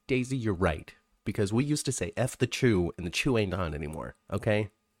what, Daisy, you're right. Because we used to say F the Chew, and the Chew ain't on anymore, okay?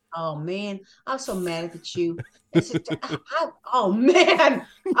 Oh, man, I'm so mad at the Chew. Oh, man,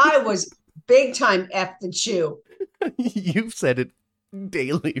 I was big time F the Chew. You've said it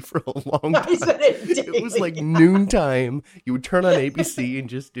daily for a long time. I said it daily. It was like noontime. You would turn on ABC and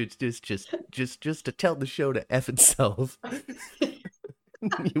just to tell the show to F itself.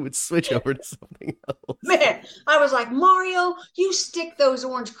 You would switch over to something else. Man, I was like, Mario, you stick those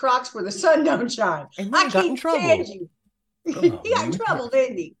orange Crocs where the sun don't shine. And I can't stand you. He got in trouble,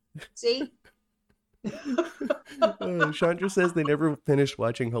 didn't he? See? Chandra says they never finished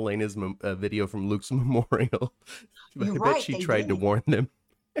watching Helena's video from Luke's memorial. I bet she tried to warn them.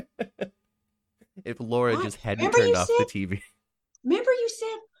 If Laura just hadn't turned off the TV. Remember you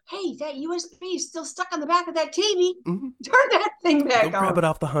said hey, that USB is still stuck on the back of that TV. Mm-hmm. Turn that thing back Go on. grab it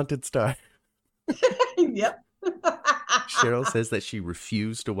off the haunted star. Yep. Cheryl says that she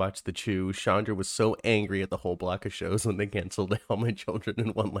refused to watch The Chew. Chandra was so angry at the whole block of shows when they canceled All My Children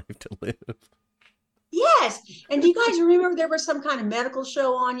and One Life to Live. Yes. And do you guys remember there was some kind of medical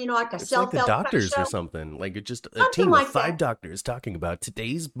show on, like a It's self-help like the doctors kind or of show? something. Like it's just a Something team like of 5 that. doctors talking about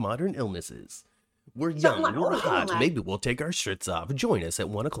today's modern illnesses. We're Something young, like- we're oh, hot. like- Maybe we'll take our shirts off. Join us at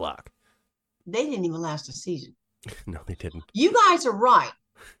 1 o'clock. They didn't even last a season. No, they didn't. You guys are right.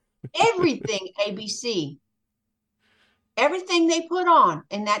 Everything ABC, everything they put on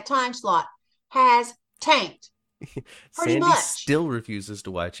in that time slot has tanked. Pretty Sandy much. still refuses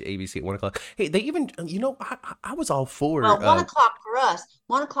to watch ABC at 1 o'clock. Hey, they even, I was all for. Well, 1 o'clock for us,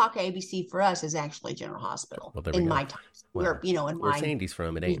 1 o'clock ABC for us is actually General Hospital Well, there we in go. my times. Well, We're, in where my Sandy's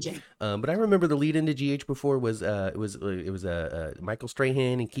from, it ain't. region. But I remember the lead into GH before was Michael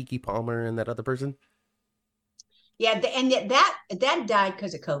Strahan and Kiki Palmer and that other person. Yeah, and that died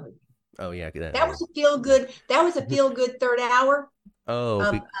because of COVID. Oh yeah, That was a feel good. That was a feel good third hour.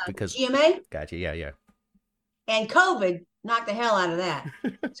 Because GMA gotcha, yeah. and COVID knocked the hell out of that.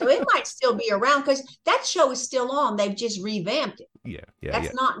 So it might still be around because that show is still on. They've just revamped it. Yeah.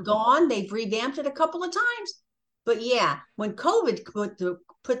 That's not gone. They've revamped it a couple of times. But yeah, when COVID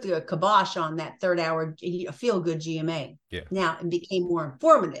put the kibosh on that third hour, feel good GMA. Yeah. Now it became more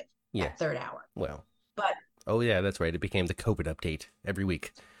informative. Yeah. That third hour. Well. But. Oh yeah, that's right. It became the COVID update every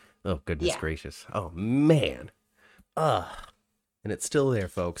week. Oh goodness Yeah. gracious. Oh man. And it's still there,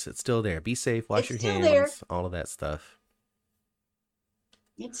 folks. It's still there. Be safe. Wash It's your still hands. there. All of that stuff.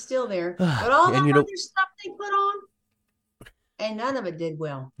 It's still there. But all that And other stuff they put on, and none of it did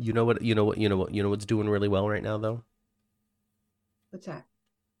well. You know what's doing really well right now though? What's that?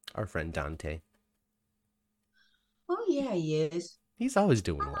 Our friend Dante. Oh yeah, he is. He's always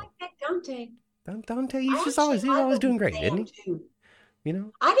doing I well. like that Dante. Dante, he's always doing great, isn't he? Too. You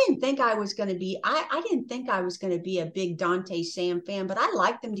know? I didn't think I was going to be. I didn't think I was going to be a big Dante Sam fan, but I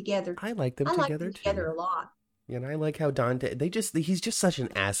like them together. I like them together too. Together a lot. And I like how Dante. He's just such an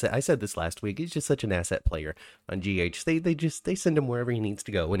asset. I said this last week. He's just such an asset player on GH. They send him wherever he needs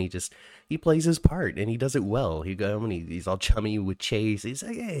to go, and he plays his part, and he does it well. He's all chummy with Chase. He's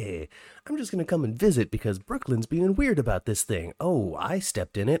like, hey, I'm just gonna come and visit because Brooklyn's being weird about this thing. Oh, I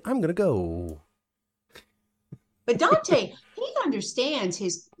stepped in it. I'm gonna go. But Dante, he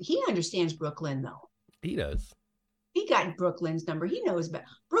understands Brooklyn though. He does. He got Brooklyn's number. He knows about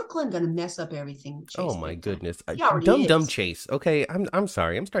Brooklyn going to mess up everything. Chase Oh my goodness, dumb Chase. Okay, I'm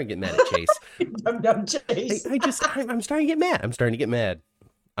sorry. I'm starting to get mad at Chase. dumb Chase. I'm starting to get mad. I'm starting to get mad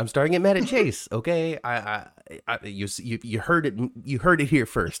at Chase. Okay, you heard it. You heard it here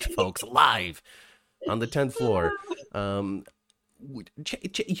first, folks, live on the 10th floor.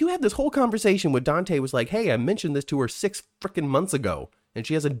 You had this whole conversation with Dante. Was like, hey, I mentioned this to her 6 freaking months ago, and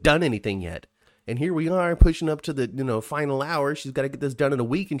she hasn't done anything yet. And here we are pushing up to the final hour. She's got to get this done in a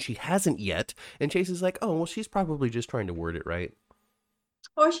week, and she hasn't yet. And Chase is like, oh, well, she's probably just trying to word it right.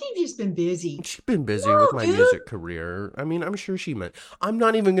 Or she's just been busy. She's been busy with my music career. I mean, I'm sure she meant. I'm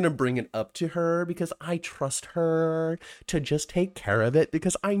not even going to bring it up to her because I trust her to just take care of it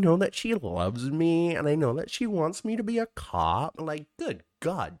because I know that she loves me and I know that she wants me to be a cop. Like, good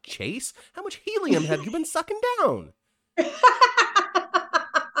God, Chase, how much helium have you been sucking down?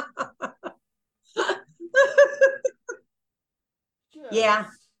 Yeah.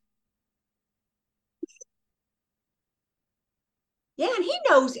 Yeah, and he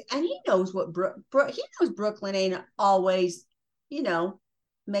knows what he knows Brooklyn ain't always,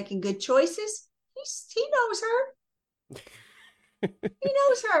 making good choices. He knows her. He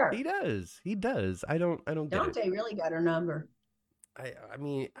knows her. He does. I don't get Dante really got her number. I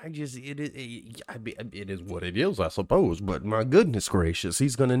mean, it is what it is, I suppose. But my goodness gracious,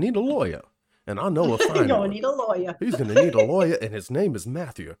 he's gonna need a lawyer. And I know a fine He's going to need a lawyer. He's going to need a lawyer, and his name is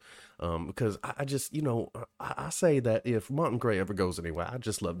Matthew. Because I just, I say that if Martin Gray ever goes anywhere, I'd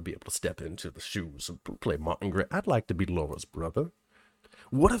just love to be able to step into the shoes and play Martin Gray. I'd like to be Laura's brother.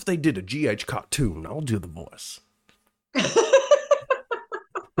 What if they did a GH cartoon? I'll do the voice.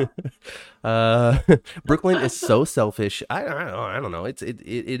 Brooklyn is so selfish. I don't know.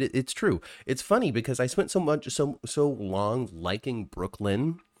 It's true. It's funny because I spent so long liking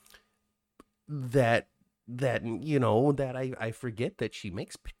Brooklyn that I forget that she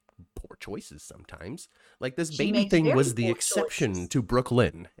makes poor choices sometimes. Like this baby thing was the exception to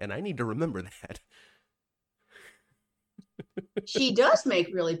Brooklyn, and I need to remember that. She does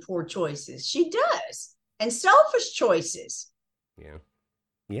make really poor choices. She does. And selfish choices.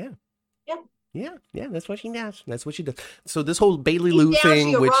 Yeah. Yeah, yeah, that's what she does. That's what she does. So this whole Bailey Deep Lou down, she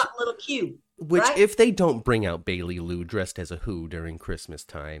thing, a which rotten little Q, which right? if they don't bring out Bailey Lou dressed as a Who during Christmas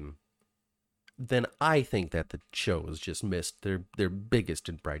time, then I think that the show has just missed their biggest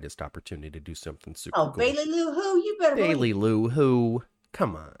and brightest opportunity to do something super Oh, cool. Bailey Lou Who, you better Bailey believe. Lou Who,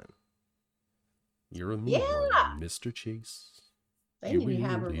 come on. You're a Yeah, mean one, Mr. Chase. they You need to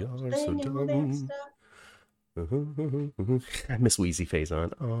have her really are so thing and all that dumb. stuff. I miss Wheezy Face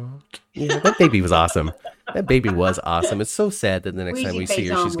on. Oh, yeah, that baby was awesome. That baby was awesome. It's so sad that the next time Wheezy we see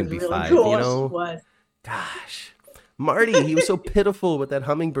Face her, she's on going was to be really 5, you cool. She know? was. Gosh. Marty, he was so pitiful with that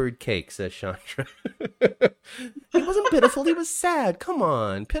hummingbird cake, says Chandra. He wasn't pitiful, he was sad. Come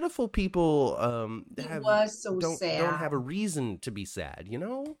on. Pitiful people He have was so don't have sad. a reason to be sad, you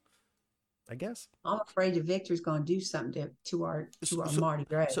know? I guess. I'm afraid the Victor's going to do something to our So, so, Marty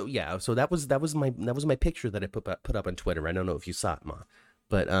Gray. so yeah, so that was my picture that I put up on Twitter. I don't know if you saw it, Ma.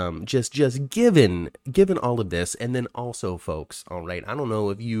 But just given all of this, and then also, folks, all right, I don't know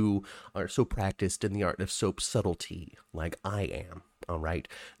if you are so practiced in the art of soap subtlety like I am, all right?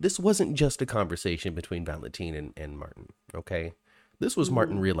 This wasn't just a conversation between Valentine and Martin, okay? This was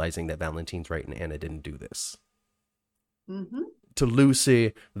Martin realizing that Valentine's right and Anna didn't do this. Mm-hmm. To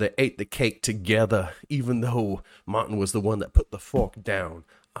Lucy, they ate the cake together, even though Martin was the one that put the fork down.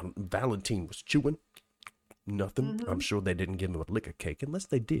 Valentine was chewing. Nothing. Mm-hmm. I'm sure they didn't give him a lick of cake unless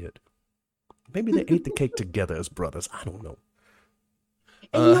they did. Maybe they ate the cake together as brothers. I don't know.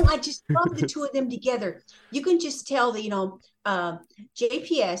 And I just love the two of them together. You can just tell that,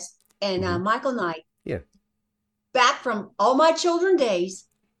 JPS and Michael Knight, Yeah. back from All My Children days,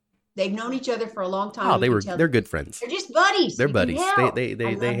 they've known each other for a long time. Oh, they're good friends. They're just buddies. They're You can buddies. tell. They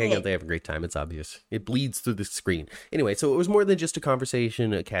hang out. They have a great time. It's obvious. It bleeds through the screen. Anyway, so it was more than just a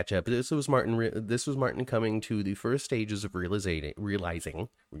conversation, a catch up. This was Martin coming to the first stages of realizing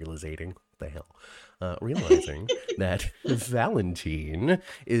that Valentine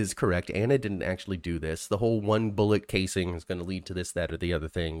is correct. Anna didn't actually do this. The whole one bullet casing is going to lead to this, that, or the other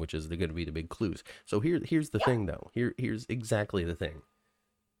thing, which is going to be the big clues. So here's the thing, though. Here's exactly the thing.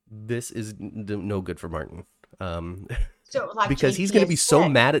 This is no good for Martin. So, like because he's going to be so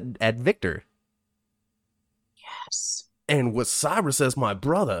mad at Victor. Yes. And with Cyrus as my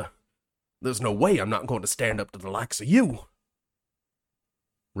brother, there's no way I'm not going to stand up to the likes of you.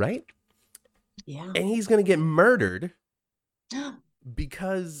 Right? Yeah. And he's going to get murdered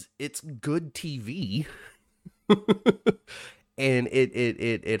because it's good TV. And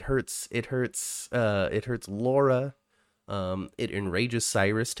it hurts Laura. It enrages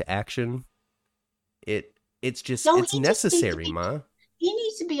Cyrus to action. It's necessary, Ma. He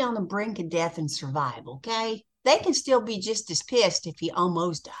needs to be on the brink of death and survive, okay? They can still be just as pissed if he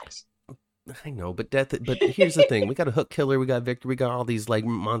almost dies. I know, but here's the thing. We got a hook killer, we got Victor, we got all these like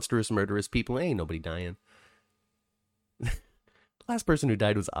monstrous, murderous people. Ain't nobody dying. The last person who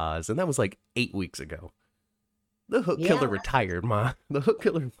died was Oz, and that was like 8 weeks ago. The hook killer retired, Ma. The hook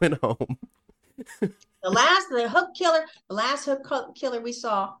killer went home. The last hook killer we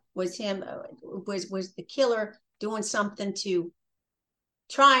saw was him. Was the killer doing something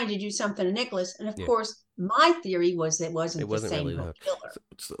trying to do something to Nicholas? And of course, my theory was it wasn't the same really hook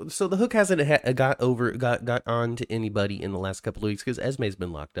killer. So the hook hasn't got on to anybody in the last couple of weeks because Esme's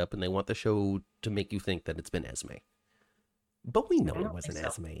been locked up, and they want the show to make you think that it's been Esme. But we know it wasn't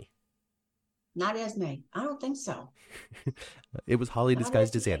Esme. Not Esme. I don't think so. It was Holly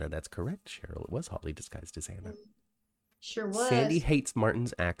disguised as Anna. That's correct, Cheryl. It was Holly disguised as Anna. Sure was. Sandy hates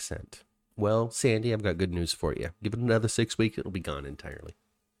Martin's accent. Well, Sandy, I've got good news for you. Give it another 6 weeks, it'll be gone entirely.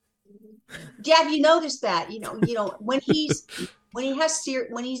 Have you noticed that? When he's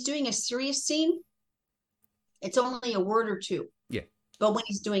doing a serious scene, it's only a word or two. Yeah. But when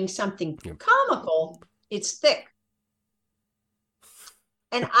he's doing something comical, it's thick.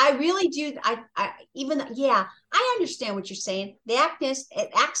 And I really do. I understand what you're saying. The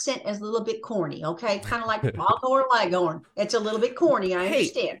accent is a little bit corny. Okay, kind of like Foghorn Leghorn. It's a little bit corny. I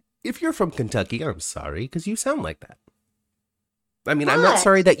understand. If you're from Kentucky, I'm sorry because you sound like that. I mean, I'm not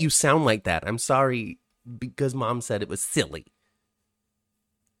sorry that you sound like that. I'm sorry because Mom said it was silly.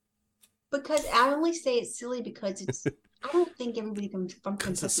 Because I only say it's silly because it's. I don't think everybody from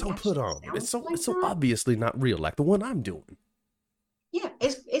Kentucky. It's so put on. It's so obviously not real, like the one I'm doing. Yeah,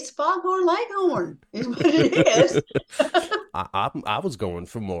 it's Foghorn Leghorn is what it is. I was going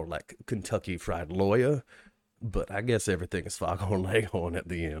for more like Kentucky Fried Lawyer, but I guess everything is Foghorn Leghorn at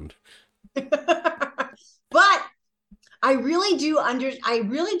the end. But I really do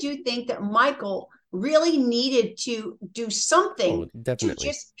think that Michael really needed to do something to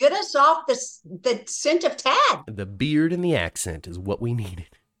just get us off the scent of Tad. The beard and the accent is what we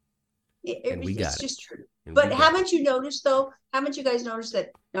needed. And we It's got it. just true. And But we got haven't you noticed, though? Haven't you guys noticed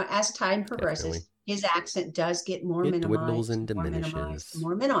that as time Definitely. progresses, his accent does get more It dwindles minimized, and more minimized, diminishes.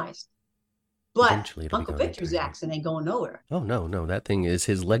 more minimized. But Eventually it'll be Uncle gone Victor's entirely. accent ain't going nowhere. Oh, no. That thing is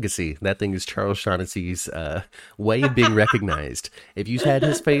his legacy. That thing is Charles Shaughnessy's way of being recognized. If you had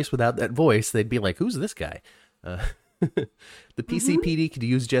his face without that voice, they'd be like, who's this guy? The PCPD could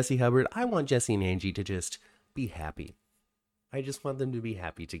use Jesse Hubbard. I want Jesse and Angie to just be happy. I just want them to be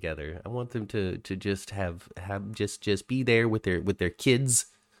happy together. I want them to just have just be there with their kids,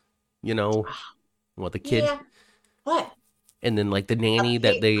 you know. I want the kid. Yeah. What? And then like the nanny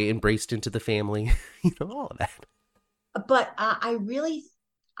that Okay. they embraced into the family, all of that. But I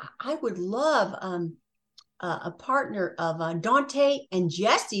would love a partner of Dante and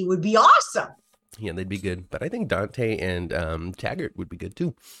Jesse would be awesome. Yeah, they'd be good. But I think Dante and Taggart would be good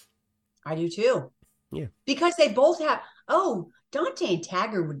too. I do too. Yeah. Because they both have, Dante and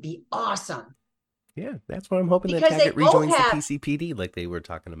Taggart would be awesome. Yeah, that's why I'm hoping Because that they Taggart both rejoins have- the PCPD like they were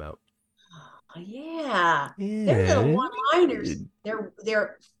talking about. Yeah. Yeah. Their little one-liners.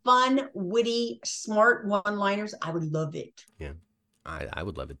 They're fun, witty, smart one-liners. I would love it. Yeah. I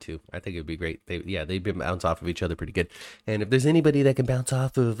would love it too. I think it would be great. They'd bounce off of each other pretty good. And if there's anybody that can bounce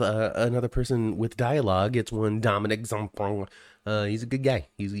off of another person with dialogue, it's one Dominic Zampong. He's a good guy.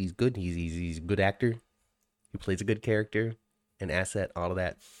 He's good. He's a good actor. He plays a good character, an asset, all of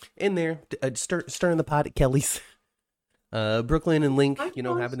that. In there, stirring the pot at Kelly's. Brooklyn and Link,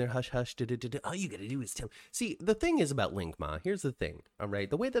 having their hush hush. All you gotta do is tell. See, the thing is about Link, Ma. Here's the thing. All right,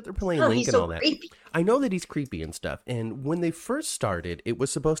 the way that they're playing Link and all that. Creepy. I know that he's creepy and stuff. And when they first started, it was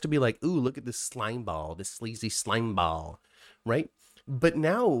supposed to be like, ooh, look at this slime ball, this sleazy slime ball, right? But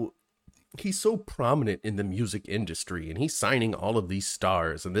now he's so prominent in the music industry, and he's signing all of these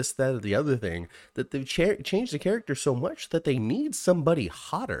stars and this, that, or the other thing, that they've changed the character so much that they need somebody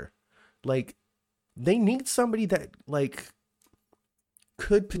hotter. Like, they need somebody that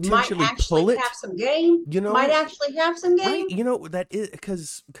could potentially pull it. Have some game. Might actually have some game. Right? That is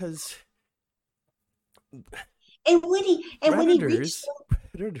because and when he reached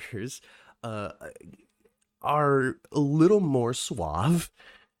Predators are a little more suave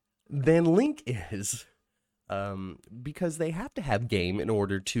than Link is, because they have to have game in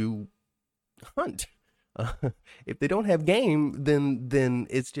order to hunt. If they don't have game, then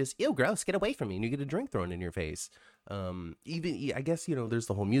it's just, ew, gross, get away from me, and you get a drink thrown in your face. Even, I guess, there's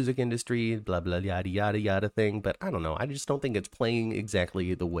the whole music industry, blah, blah, yada, yada, yada thing, but I don't know. I just don't think it's playing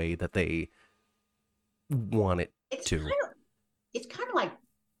exactly the way that they want it to. It's kind of like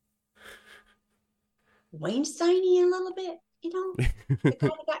Weinstein-y a little bit, They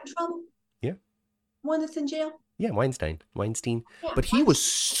kind of got in trouble. Yeah. One that's in jail. Yeah, Weinstein. Yeah, but he was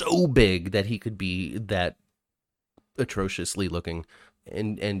so big that he could be that atrociously looking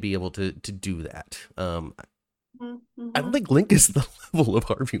and be able to do that. I don't think Link is the level of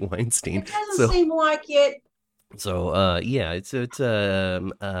Harvey Weinstein. It doesn't seem like it. So, yeah, it's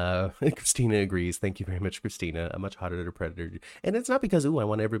Christina agrees. Thank you very much, Christina. A much hotter Predator. And it's not because, I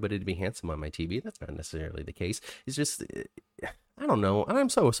want everybody to be handsome on my TV. That's not necessarily the case. It's just, I don't know. And I'm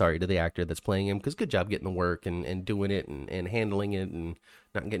so sorry to the actor that's playing him, because good job getting the work and doing it and handling it and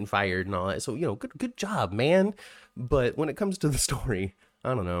not getting fired and all that. So, good job, man. But when it comes to the story,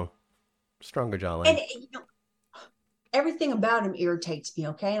 I don't know. Stronger jawline. And, everything about him irritates me,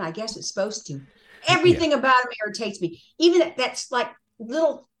 okay? And I guess it's supposed to. Everything about him irritates me. Even that's like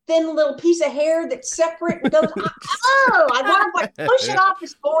thin little piece of hair that's separate and goes, I want to push it off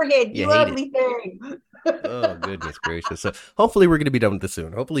his forehead, you ugly thing. Oh, goodness gracious. So hopefully we're going to be done with this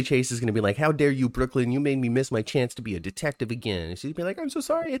soon. Hopefully Chase is going to be like, how dare you, Brooklyn? You made me miss my chance to be a detective again. And she's be like, I'm so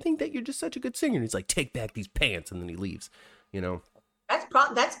sorry. I think that you're just such a good singer. And he's like, take back these pants. And then he leaves,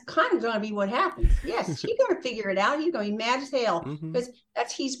 That's kind of going to be what happens. Yes, he's going to figure it out. He's going to be mad as hell because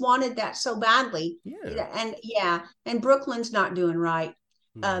he's wanted that so badly. Yeah. And Brooklyn's not doing right.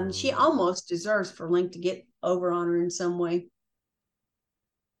 She almost deserves for Link to get over on her in some way.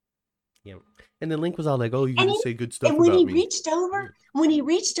 Yeah. And then Link was all like, oh, you're going to say good stuff about me. And when he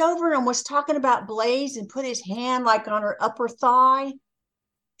reached over and was talking about Blaze and put his hand like on her upper thigh.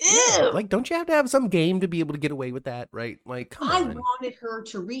 Yeah, like, don't you have to have some game to be able to get away with that, right? Like, come on. I wanted her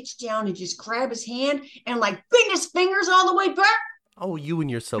to reach down and just grab his hand and like bend his fingers all the way back. Oh, you and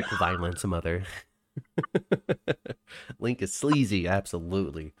your soap violence, mother. Link is sleazy,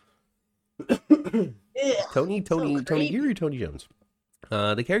 absolutely. Tony Geary, Tony Jones.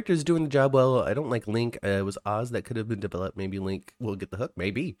 The character's doing the job well. I don't like Link. It was Oz that could have been developed. Maybe Link will get the hook.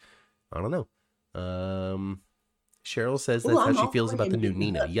 Maybe. I don't know. Cheryl says that's how she feels about the new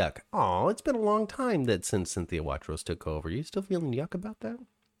Nina. Yuck. Aw, it's been a long time since Cynthia Watros took over. You still feeling yuck about that?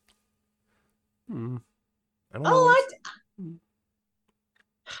 Hmm. I don't know what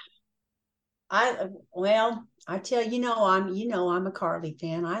Oh, it's. Hmm. well, I tell you, I'm a Carly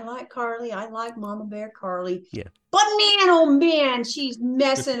fan. I like Carly. I like Mama Bear Carly. Yeah. But man, oh man, she's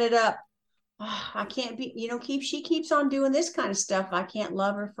messing it up. I can't be, she keeps on doing this kind of stuff. I can't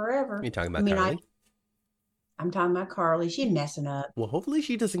love her forever. You're talking I about mean, Carly? I'm talking about Carly. She's messing up. Well, hopefully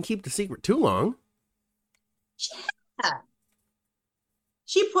she doesn't keep the secret too long. Yeah.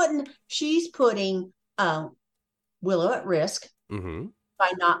 She's putting Willow at risk Mm-hmm.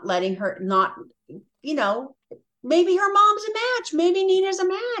 by not letting her not, you know, maybe her mom's a match, maybe Nina's a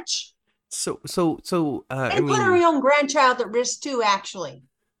match. I And put her mean, own grandchild at risk too, actually.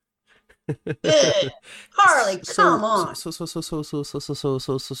 Ugh. Carly, come on.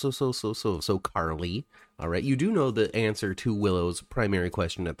 Carly, all right, you do know the answer to Willow's primary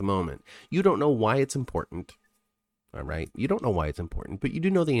question at the moment. You don't know why it's important. All right, you don't know why it's important, but you do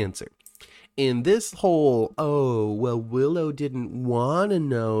know the answer. In this whole, oh, well, Willow didn't want to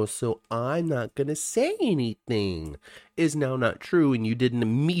know, so I'm not going to say anything, is now not true, and you didn't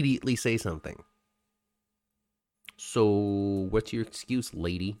immediately say something. So, what's your excuse,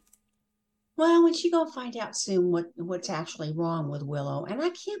 lady? Well, when she gonna find out soon what's actually wrong with Willow, and I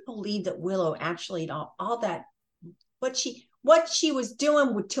can't believe that Willow actually all that what she was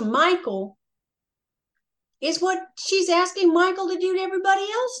doing to Michael is what she's asking Michael to do to everybody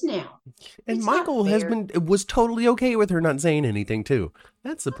else now. And It's not Michael fair. was totally okay with her not saying anything too.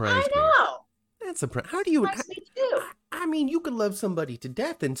 That I surprised me. know. That surprised. How do you? Surprised me too. I mean, you could love somebody to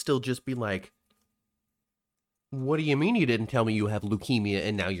death and still just be like, "What do you mean you didn't tell me you have leukemia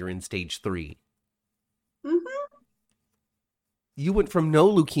and now you're in stage 3?" Mm-hmm. You went from no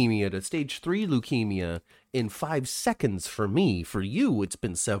leukemia to stage 3 leukemia in 5 seconds for me. For you, it's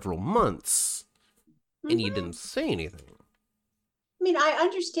been several months, and you Mm-hmm. didn't say anything. I mean, I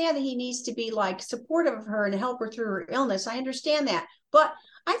understand that he needs to be like supportive of her and help her through her illness. I understand that. But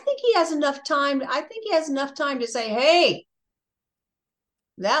I think he has enough time. I think he has enough time to say, hey,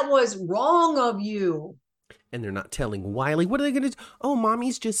 that was wrong of you. And they're not telling Wiley. What are they going to do? Oh,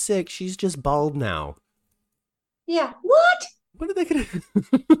 mommy's just sick. She's just bald now. Yeah. What? What are they going to I was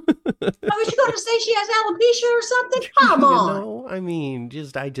you going to say she has alopecia or something? Come on. I mean,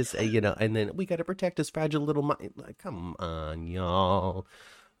 and then we got to protect his fragile little mind. Like, come on, y'all.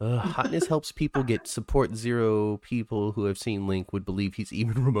 Hotness helps people get support. 0 people who have seen Link would believe he's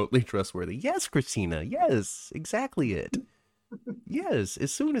even remotely trustworthy. Yes, Christina. Yes, exactly it. Yes,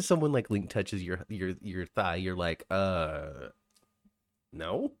 as soon as someone like Link touches your thigh, you're like, no.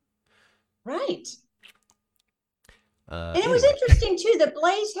 Right. And it was Anyway. interesting too that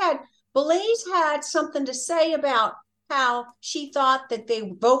Blaze had something to say about how she thought that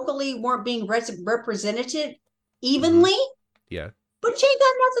they vocally weren't being represented evenly. Yeah. But she ain't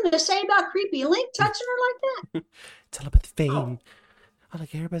got nothing to say about creepy Link touching her like that. It's all about the fame. Oh. All I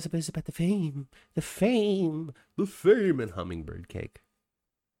care about is about the fame. The fame. The fame and hummingbird cake.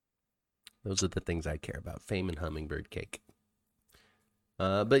 Those are the things I care about. Fame and hummingbird cake.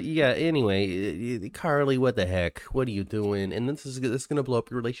 But yeah, anyway, Carly, what the heck? What are you doing? And this is going to blow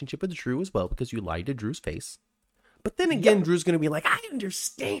up your relationship with Drew as well because you lied to Drew's face. But then again, yep. Drew's going to be like, I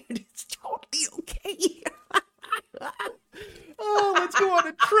understand. It's totally okay. Oh, let's go on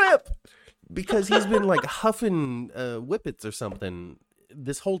a trip. Because he's been like huffing whippets or something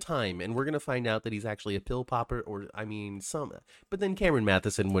this whole time. And we're going to find out that he's actually a pill popper But then Cameron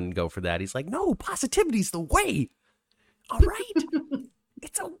Matheson wouldn't go for that. He's like, no, positivity's the way. All right.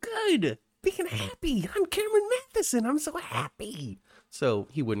 It's so good. Being happy. I'm Cameron Matheson. I'm so happy. So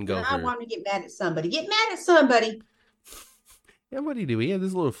he wouldn't go I want to get mad at somebody. Get mad at somebody. Yeah, what did he do? He had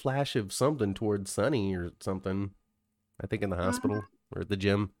this little flash of something towards Sunny or something. I think in the hospital or at the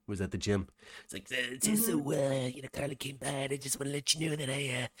gym. It was at the gym. It's like, Carly came by and I just want to let you know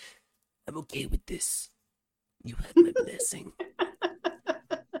that I'm okay with this. You have my blessing.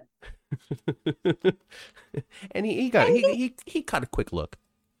 And he caught a quick look.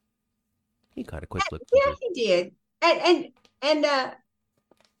 He caught a quick look. Yeah, he did. And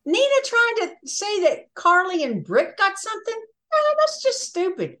Nina trying to say that Carly and Britt got something. That's just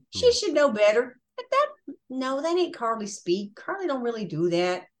stupid. She should know better. That ain't Carly's speed. Carly don't really do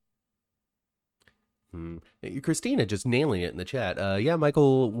that. Christina just nailing it in the chat. Yeah,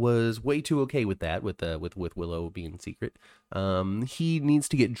 Michael was way too okay with that, with Willow being secret. He needs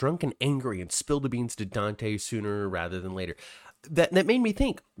to get drunk and angry and spill the beans to Dante sooner rather than later. That made me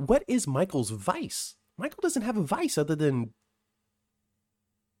think, what is Michael's vice? Michael doesn't have a vice other than...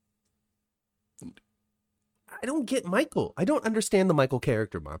 I don't get Michael. I don't understand the Michael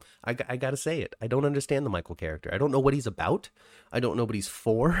character, Mom. I gotta say it. I don't understand the Michael character. I don't know what he's about. I don't know what he's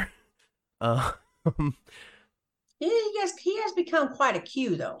for. Um, Yeah, he has become quite a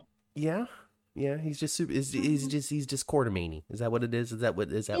Q though. yeah, yeah. He's just he's just Quartermaine. Is that what it is? Is that what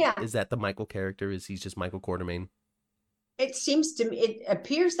Yeah, is that the Michael character? Is he's just Michael Quartermaine? it seems to me, it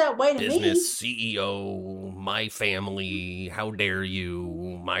appears that way to Business me. CEO, my family. How dare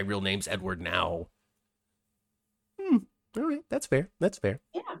you? My real name's Edward now. Hmm. All right, that's fair. That's fair.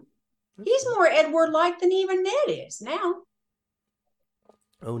 Yeah, he's more Edward-like than even Ned is now.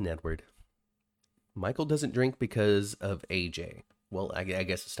 Oh, Nedward. Michael doesn't drink because of AJ. Well, I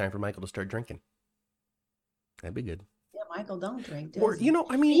guess it's time for Michael to start drinking. That'd be good. Yeah, Michael don't drink, Or does he? I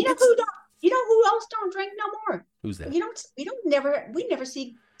And mean, you know it's who don't? You know who else don't drink no more? who's that? You don't. We never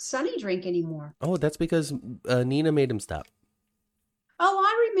see Sonny drink anymore. Oh, that's because Nina made him stop. Oh,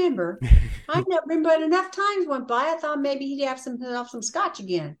 I remember. I remember, but enough times went by. I thought maybe he'd have some scotch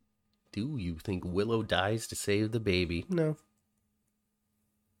again. Do you think Willow dies to save the baby? No.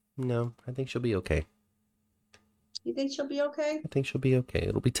 No, I think she'll be okay. You think she'll be okay? I think she'll be okay.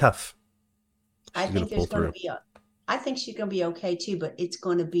 It'll be tough. I think there's going to be I think she's going to be okay too, but it's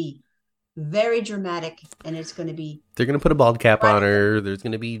going to be very dramatic, and it's going to be. They're going to put a bald cap on her. There's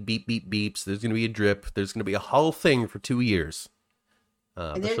going to be beep, beep, beeps. There's going to be a drip. There's going to be a whole thing for 2 years.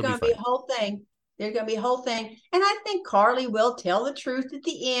 And there's going to be a whole thing. There's going to be a whole thing. And I think Carly will tell the truth at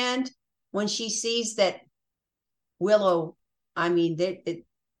the end when she sees that Willow, I mean,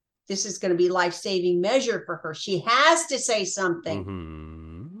 this is going to be life-saving measure for her. She has to say something.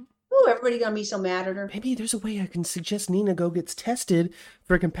 Mm-hmm. Oh, everybody going to be so mad at her. Maybe there's a way I can suggest Nina go gets tested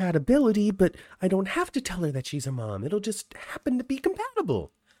for compatibility, but I don't have to tell her that she's a mom. It'll just happen to be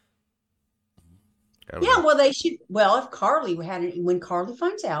compatible. Yeah, well, they should. Well, if Carly when Carly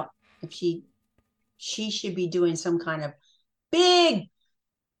finds out, if she should be doing some kind of big,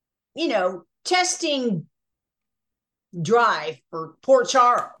 testing drive for Port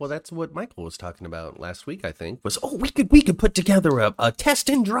Charles. Well, that's what Michael was talking about last week, I think, was, we could put together a test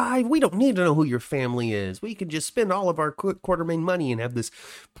and drive. We don't need to know who your family is. We could just spend all of our Quartermaine money and have this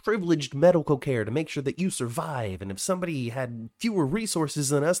privileged medical care to make sure that you survive. And if somebody had fewer resources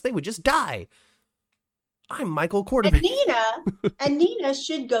than us, they would just die. I'm Michael Quartermaine. And Nina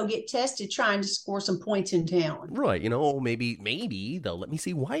should go get tested trying to score some points in town. Right. Maybe they'll let me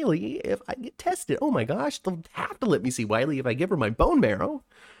see Wiley if I get tested. Oh my gosh, they'll have to let me see Wiley if I give her my bone marrow.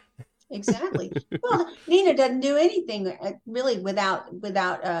 Exactly. Well, Nina doesn't do anything really without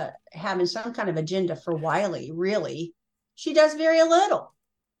having some kind of agenda for Wiley, really. She does very little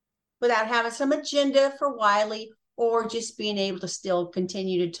without having some agenda for Wiley or just being able to still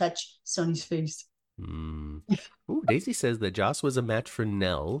continue to touch Sonny's face. Ooh, Daisy says that Joss was a match for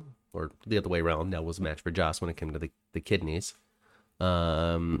Nell, or the other way around. Nell was a match for Joss when it came to the kidneys.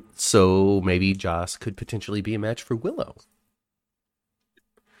 So maybe Joss could potentially be a match for Willow.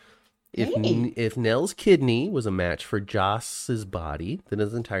 If Nell's kidney was a match for Joss's body, then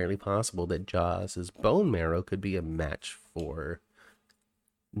it's entirely possible that Joss's bone marrow could be a match for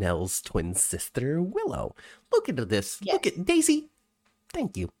Nell's twin sister, Willow. Look into this. Yes. Look at Daisy.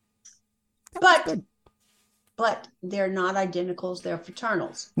 Thank you. But they're not identicals, they're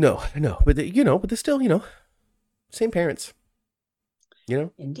fraternals. No, but they're still, same parents.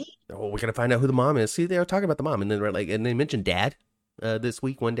 Indeed. Oh, we gotta find out who the mom is. See, they were talking about the mom, and then and they mentioned dad this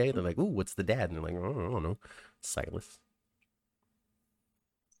week one day. They're like, "Ooh, what's the dad?" And they're like, "Oh, I don't know, Silas."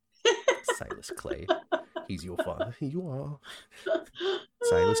 Silas Clay. He's your father. You are.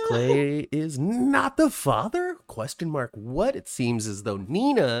 Silas Clay is not the father? ? What? It seems as though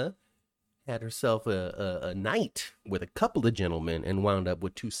Nina had herself a night with a couple of gentlemen and wound up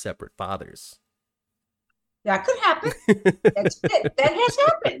with 2 separate fathers. That could happen. That has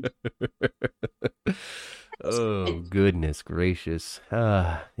happened. Oh, goodness gracious.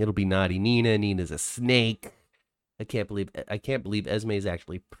 It'll be naughty Nina. Nina's a snake. I can't believe Esme is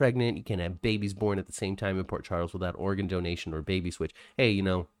actually pregnant. You can't have babies born at the same time in Port Charles without organ donation or baby switch. Hey,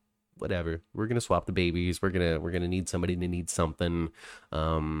 whatever. We're gonna swap the babies. We're gonna need somebody to need something.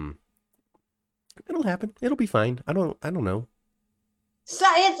 It'll happen. It'll be fine. I don't know. So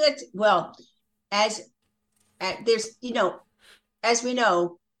it's well, as there's as we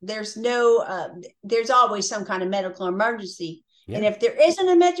know, there's there's always some kind of medical emergency, and if there isn't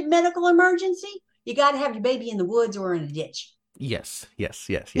a medical emergency, you got to have your baby in the woods or in a ditch. Yes.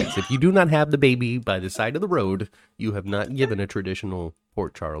 If you do not have the baby by the side of the road, you have not given a traditional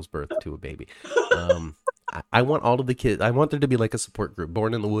Port Charles birth to a baby. I want all of the kids. I want there to be like a support group,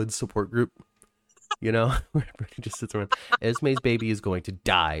 Born in the Woods support group. Where everybody just sits around. Esme's baby is going to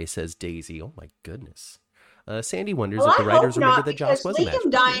die, says Daisy. Oh my goodness. Sandy wonders if the writers remember that Joss was a match. Liam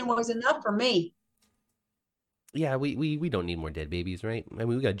dying was enough for me. Yeah, we don't need more dead babies, right? I mean,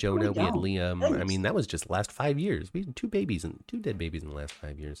 we got No, we Jonah, we had don't. Liam. I Goodness. mean, that was just last 5 years. We had two dead babies in the last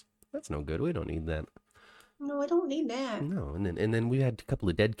 5 years. That's no good. We don't need that. No, I don't need that. No, and then we had a couple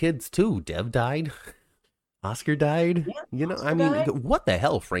of dead kids too. Dev died. Oscar died. Yeah, You know, I Oscar mean, died. what the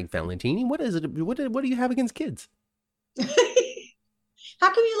hell, Frank Valentini? What is it? What do you have against kids?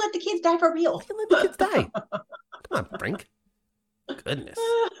 How come you let the kids die for Why real? do you let the kids die? Come on, Frank. Goodness.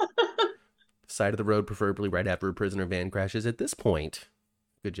 Side of the road, preferably right after a prisoner van crashes. At this point,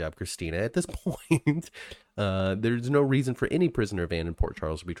 good job, Christina. At this point, there's no reason for any prisoner van in Port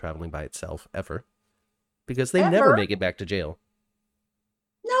Charles to be traveling by itself ever, because they never Ever? make it back to jail.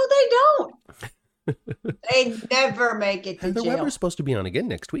 No, they don't. They never make it to Heather jail. Weber's supposed to be on again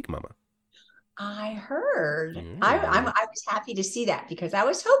next week, Mama. I heard. Mm. I was happy to see that because I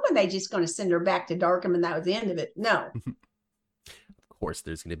was hoping they just going to send her back to Darkham and that was the end of it. No. Of course,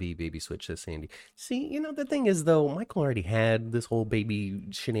 there's going to be baby switch, says Sandy. See, the thing is, though, Michael already had this whole baby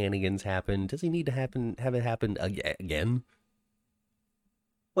shenanigans happen. Does he need to have it happen again?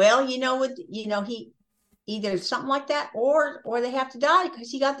 Well, he either something like that or they have to die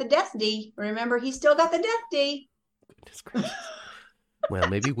because he got the death D. Remember, he still got the death D. Goodness gracious. Well,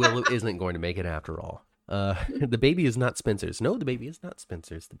 maybe Willow isn't going to make it after all. The baby is not Spencer's. No, the baby is not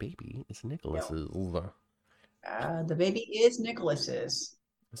Spencer's. The baby is Nicholas's. No. The baby is Nicholas's.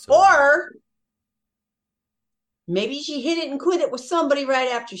 So, Or maybe she hit it and quit it with somebody right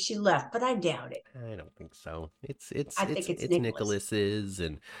after she left, but I doubt it. I don't think so. I think it's Nicholas's,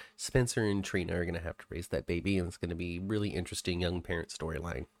 and Spencer and Trina are going to have to raise that baby, and it's going to be really interesting young parent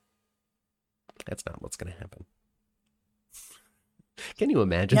storyline. That's not what's going to happen. Can you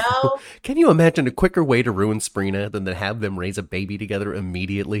imagine? No. Can you imagine a quicker way to ruin Sprina than to have them raise a baby together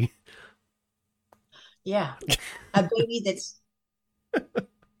immediately? Yeah. A baby that's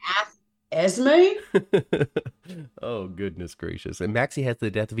Esme? Oh, goodness gracious. And Maxie has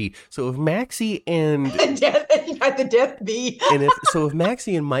the death V. So if Maxie and You got the death V. if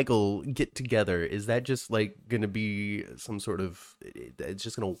Maxie and Michael get together, is that just like going to be some sort of, it's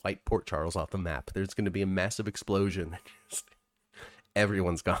just going to wipe Port Charles off the map? There's going to be a massive explosion.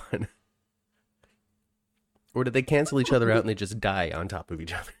 Everyone's gone. Or did they cancel each other out and they just die on top of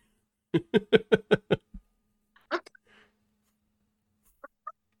each other?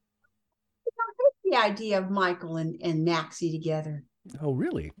 The idea of Michael and Maxie together. Oh,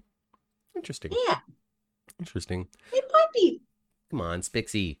 really? Interesting. Yeah. Interesting. It might be. Come on,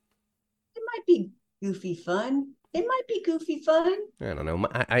 Spixie. It might be goofy fun. It might be goofy fun. I don't know.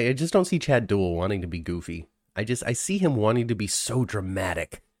 I just don't see Chad Duell wanting to be goofy. I see him wanting to be so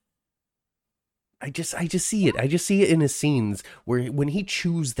dramatic. I just see it. I just see it in his scenes where when he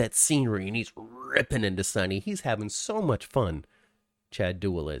chews that scenery and he's ripping into Sonny, he's having so much fun. Chad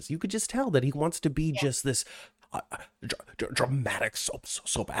Duell is. You could just tell that he wants to be just this dramatic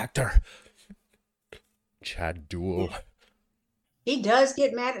soap actor. Chad Duell. He does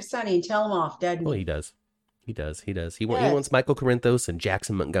get mad at Sonny and tell him off, doesn't he? Well, he does. He wants Michael Corinthos and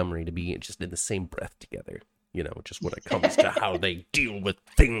Jackson Montgomery to be just in the same breath together. Just when it comes to how they deal with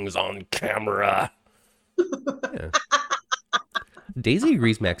things on camera. Yeah. Daisy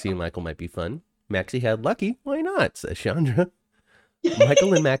agrees Maxie and Michael might be fun. Maxie had Lucky. Why not, says Chandra.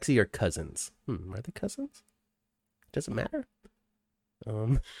 Michael and Maxie are cousins. Are they cousins? Does it matter?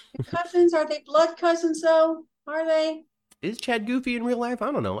 Cousins? Are they blood cousins, though? Are they? Is Chad goofy in real life?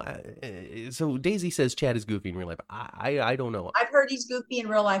 I don't know. So Daisy says Chad is goofy in real life. I don't know. I've heard he's goofy in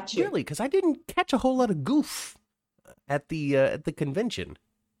real life, too. Really? Because I didn't catch a whole lot of goof at the convention.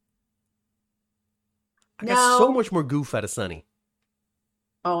 I got so much more goof out of Sonny.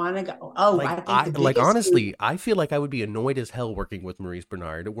 Oh, I think honestly, I feel like I would be annoyed as hell working with Maurice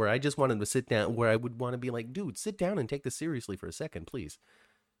Bernard, where I just wanted to sit down, where I would want to be like, dude, sit down and take this seriously for a second, please.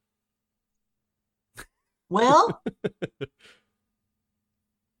 Well,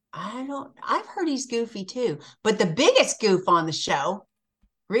 I've heard he's goofy too, but the biggest goof on the show,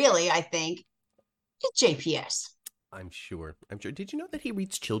 really, I think, is JPS. I'm sure. Did you know that he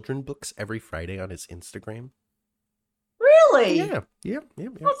reads children books every Friday on his Instagram? Really? Yeah.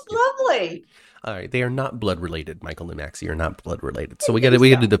 That's lovely. All right, they are not blood related. Michael and Maxie are not blood related. So we got to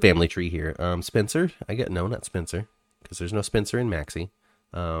do the family tree here. Spencer, not Spencer, because there's no Spencer in Maxie.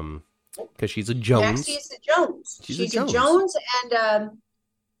 Because she's a Jones. Maxie is a Jones. She's a Jones, and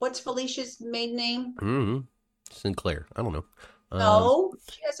what's Felicia's maiden name? Mm-hmm. Sinclair. I don't know. No,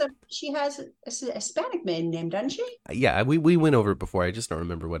 she has a Hispanic maiden name, doesn't she? Yeah, we went over it before. I just don't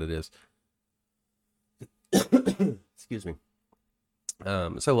remember what it is. Excuse me.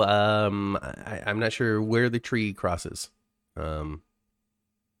 I'm not sure where the tree crosses.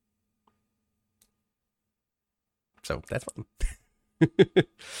 so that's fun.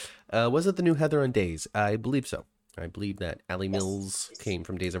 Was it the new Heather on Days? I believe so. I believe that Allie Mills came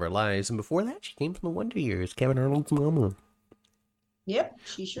from Days of Our Lives, and before that, she came from The Wonder Years, Kevin Arnold's mama. Yep,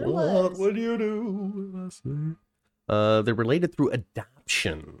 she sure was. What would you do? They're related through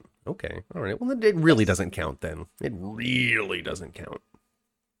adoption. Okay, all right. Well, it really doesn't count then. It really doesn't count.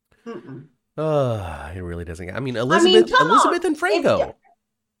 It really doesn't count. I mean, Elizabeth and Franco.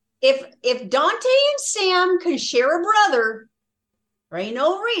 If Dante and Sam can share a brother, there ain't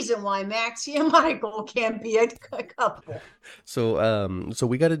no reason why Maxie and Michael can't be a couple. So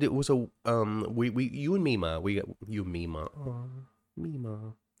we got to do. So you and Mima,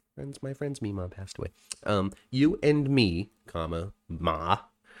 Mima. My friend's Mima passed away. You and me, Ma.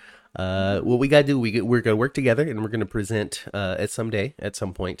 What we gotta do, we're gonna work together, and we're gonna present at some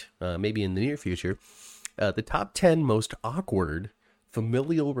point, maybe in the near future, the top 10 most awkward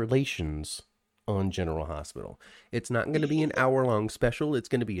familial relations on General Hospital. It's not going to be an hour-long special. It's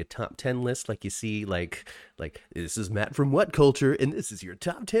going to be a top 10 list, like you see, like this is Matt from What Culture, and this is your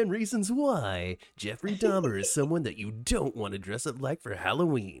top 10 reasons why Jeffrey Dahmer is someone that you don't want to dress up like for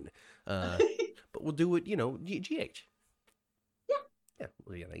Halloween. But we'll do it, GH.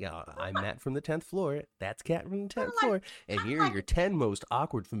 Yeah. I'm Matt from the 10th floor. That's Kat from the 10th floor. And here are your 10 most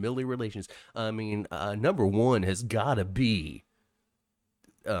awkward familial relations. I mean, number one has got to be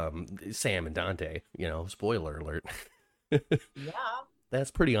Sam and Dante, spoiler alert. Yeah. That's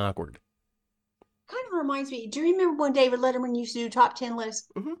pretty awkward. Kind of reminds me, do you remember when David Letterman used to do top 10 lists?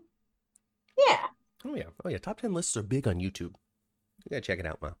 Mm-hmm. Yeah. Oh yeah. Top 10 lists are big on YouTube. You gotta check it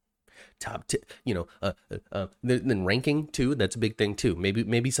out, man. Top 10, then ranking too. That's a big thing too.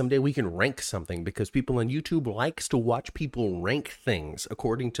 Maybe someday we can rank something, because people on YouTube likes to watch people rank things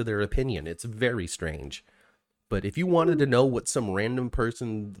according to their opinion. It's very strange. But if you wanted to know what some random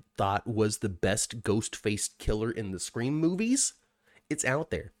person thought was the best ghost-faced killer in the Scream movies, it's out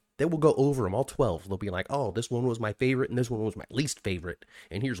there. They will go over them, all 12. They'll be like, oh, this one was my favorite, and this one was my least favorite,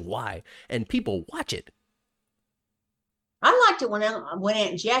 and here's why. And people watch it. I liked it when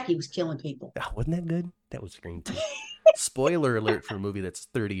Aunt Jackie was killing people. Oh, wasn't that good? That was Scream too. Spoiler alert for a movie that's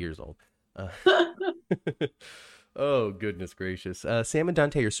 30 years old. Oh, goodness gracious. Sam and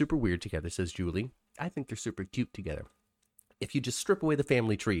Dante are super weird together, says Julie. I think they're super cute together. If you just strip away the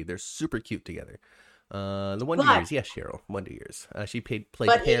family tree, they're super cute together. The Wonder Years, yes, Cheryl, Wonder Years. She played Pam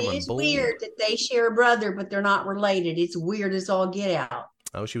on Bold. But it is weird that they share a brother, but they're not related. It's weird as all get out.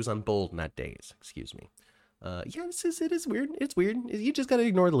 Oh, she was on Bold, not Days. Excuse me. Yeah, it is weird. It's weird. You just got to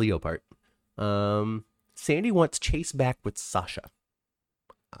ignore the Leo part. Sandy wants Chase back with Sasha.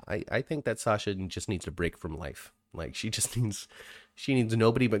 I think that Sasha just needs a break from life. Like, she needs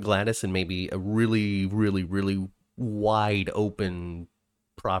nobody but Gladys, and maybe a really, really, really wide open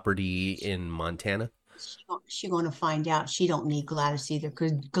property in Montana. She's going to find out she don't need Gladys either,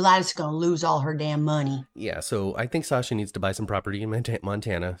 because Gladys is going to lose all her damn money. Yeah, so I think Sasha needs to buy some property in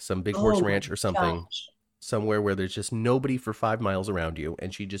Montana, some big horse ranch or something, somewhere where there's just nobody for 5 miles around you,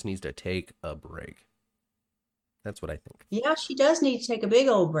 and she just needs to take a break. That's what I think. Yeah, she does need to take a big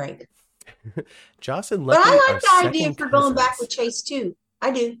old break. Joss and Lucky. But I like the idea for going back with Chase too. I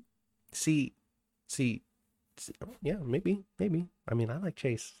do. See, yeah, maybe. I mean, I like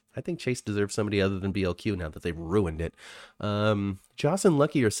Chase. I think Chase deserves somebody other than BLQ now that they've ruined it. Joss and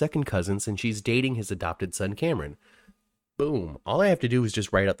Lucky are second cousins, and she's dating his adopted son, Cameron. Boom. All I have to do is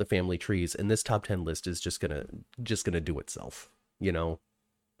just write out the family trees, and this top 10 list is just gonna do itself.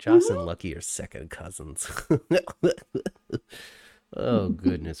 Joss and Lucky are second cousins. Oh,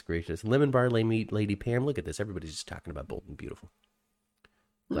 goodness gracious. Lemon Bar Lady Pam. Look at this. Everybody's just talking about Bold and Beautiful.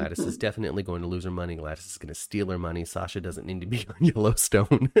 Gladys is definitely going to lose her money. Gladys is going to steal her money. Sasha doesn't need to be on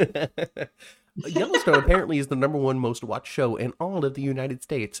Yellowstone. Yellowstone apparently is the #1 most watched show in all of the United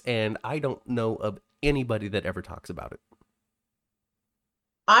States, and I don't know of anybody that ever talks about it.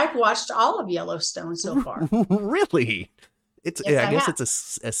 I've watched all of Yellowstone so far. Really? I guess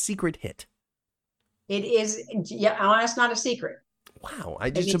it's a secret hit. It is. Yeah, it's not a secret. Wow,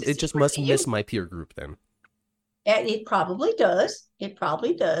 it just must miss my peer group then. It probably does.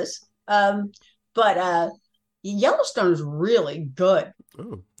 But Yellowstone is really good.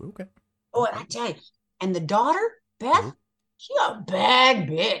 Oh, okay. Oh, and I tell you, and the daughter, Beth, she a bad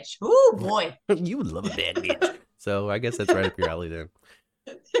bitch. Oh boy, you would love a bad bitch. So I guess that's right up your alley then.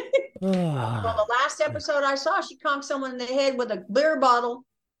 Well, the last episode I saw, she conked someone in the head with a beer bottle.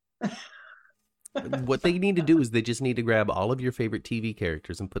 What they need to do is they just need to grab all of your favorite TV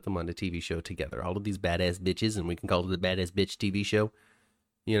characters and put them on a TV show together. All of these badass bitches, and we can call it the Badass Bitch TV show.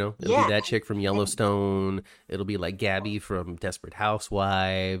 You know, it'll be Yeah, that chick from and Yellowstone. It'll be like Gabby from Desperate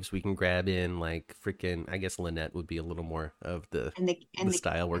Housewives. We can grab in like freaking. I guess Lynette would be a little more of the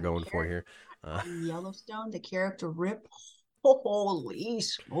style we're and the going for character here. Uh, on Yellowstone, the character Rip. Holy we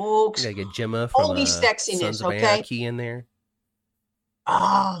smokes! gotta get Gemma from Holy Sons sexiness, of okay? Anarchy in there.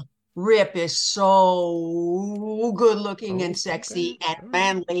 Ah, Rip is so good looking and Oh, okay, sexy and all right.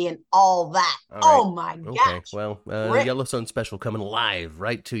 manly and all that. All right. Oh my Okay. gosh. Well, Rip. Yellowstone special coming live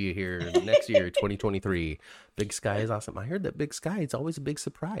right to you here next year, 2023. Big Sky is awesome. I heard that Big Sky, it's always a big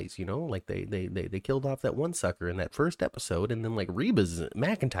surprise, you know? Like they killed off that one sucker in that first episode, and then like Reba's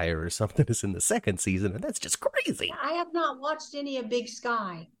McIntyre or something is in the second season, and that's just crazy. I have not watched any of Big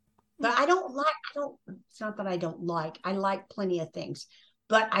Sky, but I don't, it's not that I don't like, I like plenty of things,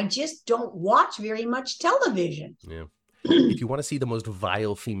 but I just don't watch very much television. Yeah. If you want to see the most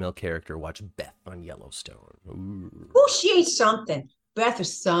vile female character, watch Beth on Yellowstone. Ooh. Oh, she ain't something. Beth is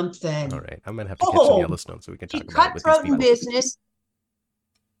All something. right. I'm gonna have to catch some Oh, Yellowstone so we can she talk about it with these cutthroat in people. business.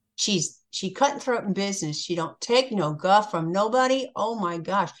 She cutthroat in business. She don't take no guff from nobody. Oh my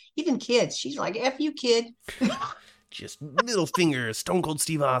gosh. Even kids. She's like, F you, kid. Just middle finger, Stone Cold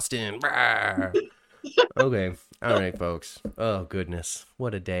Steve Austin. Okay. All right, folks. Oh, goodness.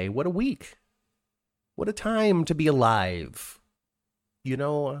 What a day. What a week. What a time to be alive.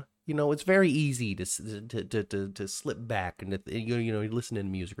 It's very easy to slip back and you're listening to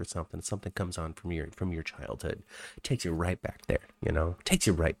music or something. Something comes on from your childhood. It takes you right back there, It takes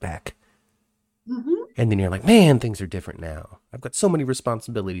you right back. Mm-hmm. And then you're like, man, things are different now. I've got so many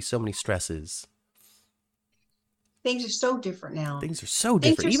responsibilities, so many stresses. Things are so different now. Things are so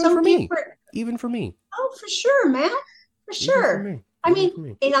Things different, are even so for me. different. Even for me. Oh, for sure, man. For Even for sure. me. I Even mean, for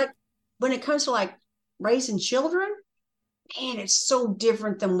me. and like when it comes to like raising children, man, it's so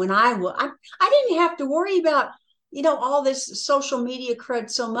different than when I didn't have to worry about, all this social media crud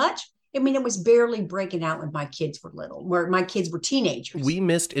so much. I mean, it was barely breaking out when my kids were little, where my kids were teenagers. We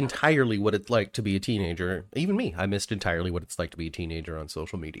missed entirely what it's like to be a teenager. Even me, I missed entirely what it's like to be a teenager on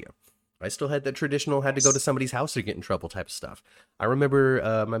social media. I still had the traditional had to go to somebody's house to get in trouble type of stuff. I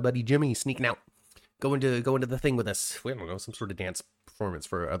remember my buddy Jimmy sneaking out, going to the thing with us. We don't know, some sort of dance performance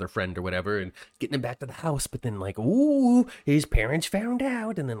for other friend or whatever, and getting him back to the house. But then like, ooh, his parents found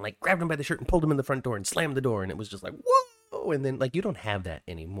out, and then like grabbed him by the shirt and pulled him in the front door and slammed the door, and it was just like, whoa. And then like you don't have that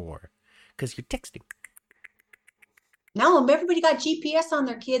anymore because you're texting. No, everybody got GPS on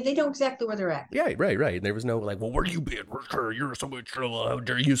their kid. They know exactly where they're at. Yeah, right. And there was no like, well, where you been? You're so much trouble. How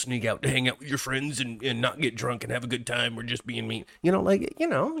dare you sneak out to hang out with your friends and not get drunk and have a good time? We're just being mean. I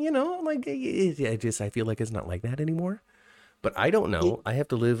feel like it's not like that anymore. But I don't know. I have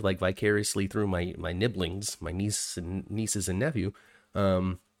to live like vicariously through my nibblings, my nieces and nephew.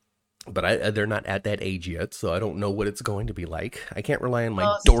 But they're not at that age yet, so I don't know what it's going to be like. I can't rely on my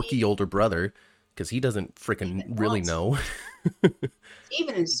dorky older brother because he doesn't freaking really know.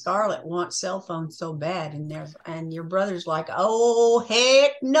 Stephen and Scarlett want cell phones so bad, and your brother's like, oh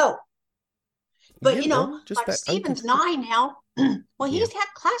heck no. But just like that Stephen's 9 now. Well, he's had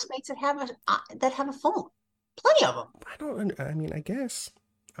classmates that have a phone. Plenty of them. I guess.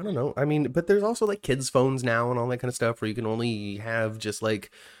 I don't know. I mean, but there's also like kids' phones now and all that kind of stuff where you can only have just like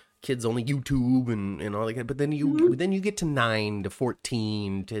kids only YouTube and all that. But then you get to 9 to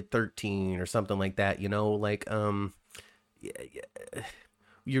 14 to 13 or something like that. You're not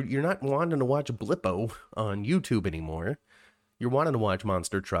wanting to watch Blippo on YouTube anymore. You're wanting to watch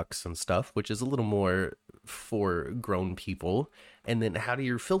monster trucks and stuff, which is a little more for grown people. And then how do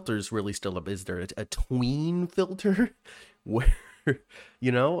your filters really still up? Is there a tween filter where,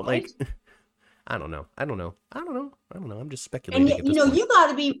 like, I don't know. I'm just speculating. And you got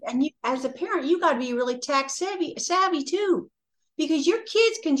to be, and you, as a parent, you got to be really tax savvy too, because your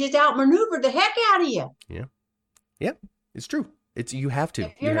kids can just outmaneuver the heck out of you. Yeah, it's true. You have to.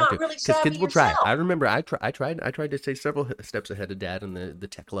 If you're not really savvy because kids will yourself. try. I remember I tried to stay several steps ahead of Dad in the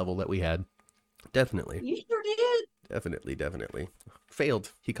tech level that we had. Definitely. You sure did. Definitely.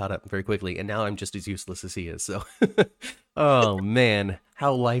 Failed. He caught up very quickly, and now I'm just as useless as he is. So, oh man,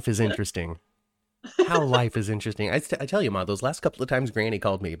 how life is interesting. How life is interesting. I tell you, Ma, those last couple of times Granny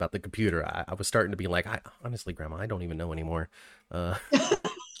called me about the computer, I was starting to be like, honestly, Grandma, I don't even know anymore. But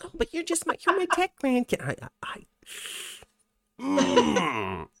you're my tech grandkid.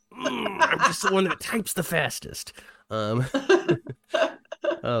 I'm just the one that types the fastest.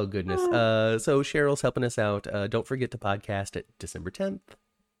 Oh goodness. So Cheryl's helping us out. Don't forget to podcast at December 10th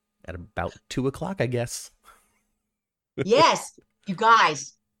at about 2:00, I guess. Yes, you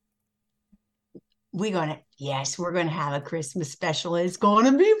guys. we're gonna have a Christmas special. It's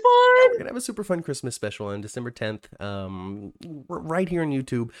gonna be Yeah, we're fun. gonna have a super fun Christmas special on December 10th. Right here on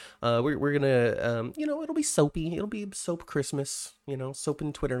YouTube. We're gonna it'll be soapy. It'll be soap Christmas. Soap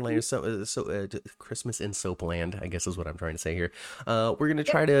in Twitter land. Christmas in soap land, I guess is what I'm trying to say here. We're gonna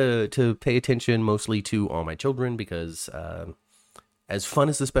try to pay attention mostly to All My Children because as fun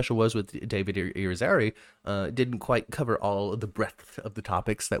as the special was with David Irizarry, it didn't quite cover all of the breadth of the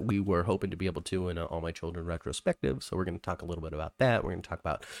topics that we were hoping to be able to in All My Children retrospective. So we're going to talk a little bit about that. We're going to talk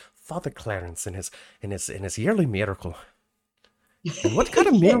about Father Clarence and his yearly miracle. And what kind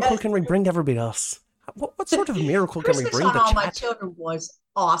of miracle can we bring to everybody else? What sort of miracle can we Christmas bring on to All chat? My Children was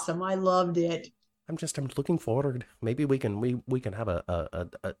awesome. I loved it. I'm looking forward. Maybe we can have a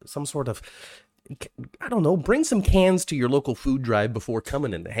some sort of, I don't know, bring some cans to your local food drive before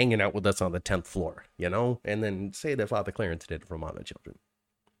coming and hanging out with us on the 10th floor, and then say that Father Clarence did it from All My Children.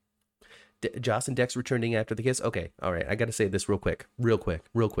 Joss and Dex returning after the kiss. Okay, all right, I gotta say this real quick.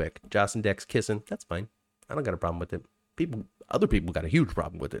 Joss and Dex kissing, that's fine. I don't got a problem with it. Other people got a huge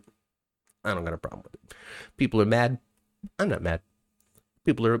problem with it. I don't got a problem with it. People are mad. I'm not mad.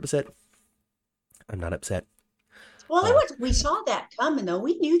 People are upset. I'm not upset. Well, we saw that coming, though.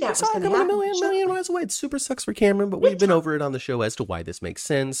 We knew that was going to happen. A million miles away. It super sucks for Cameron, but we've been over it on the show as to why this makes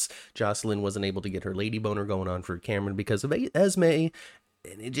sense. Jocelyn wasn't able to get her lady boner going on for Cameron because of Esme, and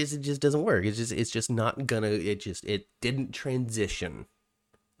it just doesn't work. It's just not gonna. It didn't transition.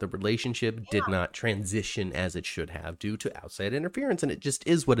 The relationship did not transition as it should have due to outside interference, and it just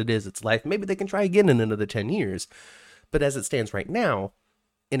is what it is. It's life. Maybe they can try again in another 10 years, but as it stands right now,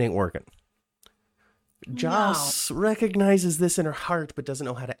 it ain't working. Joss recognizes this in her heart, but doesn't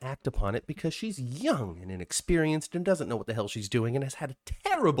know how to act upon it because she's young and inexperienced and doesn't know what the hell she's doing and has had a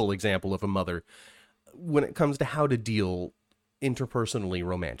terrible example of a mother when it comes to how to deal interpersonally,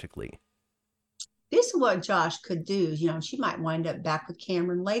 romantically. This is what Josh could do. She might wind up back with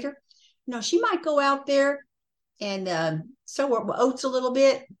Cameron later. She might go out there and sow her oats a little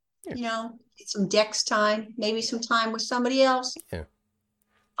bit, get some Dex time, maybe some time with somebody else. Yeah.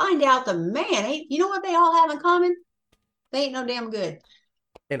 Find out the man ain't, you know what they all have in common? They ain't no damn good.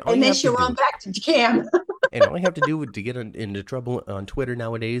 And then she'll run back to Cam. And all you have to do to get into trouble on Twitter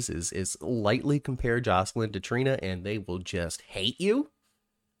nowadays is lightly compare Jocelyn to Trina, and they will just hate you.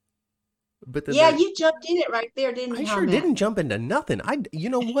 But you jumped in it right there, didn't you? I sure didn't jump into nothing. You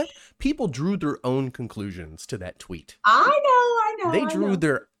know what? People drew their own conclusions to that tweet. I know. They drew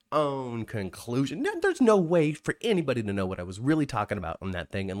their own conclusion. There's no way for anybody to know what I was really talking about on that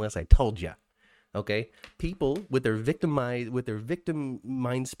thing unless I told you. Okay, people with their victim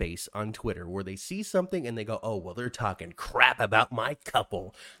mind space on Twitter, where they see something and they go, "Oh, well, they're talking crap about my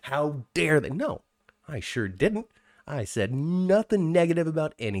couple. How dare they?" No, I sure didn't. I said nothing negative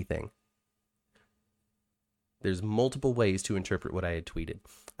about anything. There's multiple ways to interpret what I had tweeted.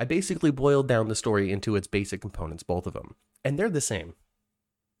 I basically boiled down the story into its basic components, both of them, and they're the same.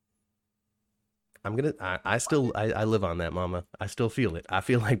 I live on that, Mama. I still feel it. I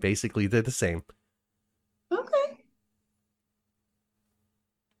feel like basically they're the same. Okay.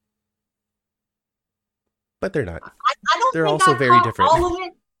 But they're not. I don't. They're also very different. All of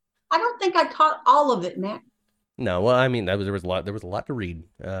it. I don't think I caught all of it, Matt. No, well, I mean, there was a lot to read,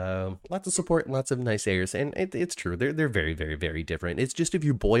 lots of support, and lots of nice airs, and it's true. They're very, very, very different. It's just if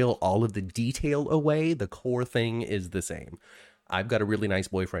you boil all of the detail away, the core thing is the same. I've got a really nice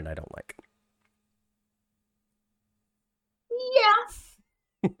boyfriend I don't like.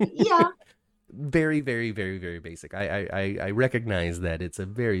 Yeah. Very, very, very, very basic. I recognize that it's a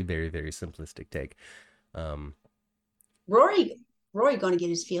very, very, very simplistic take. Rory going to get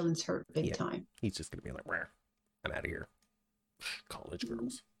his feelings hurt big time. He's just going to be like, "Where? I'm out of here." College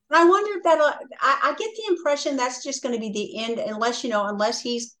girls. I wonder if that. I get the impression that's just going to be the end, unless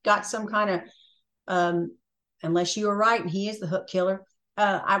he's got some kind of, unless you are right and he is the hook killer.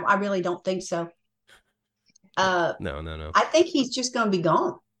 I really don't think so. No. I think he's just going to be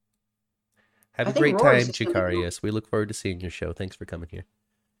gone. Have a great time, Chikarius. We look forward to seeing your show. Thanks for coming here.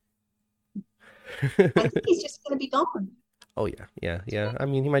 I think he's just going to be gone. Oh, yeah. I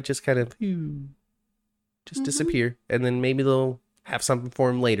mean, he might just kind of disappear, and then maybe they'll have something for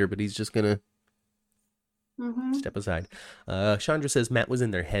him later, but he's just going to step aside. Chandra says, Matt was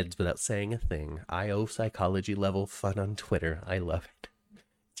in their heads without saying a thing. IO psychology level fun on Twitter. I love it.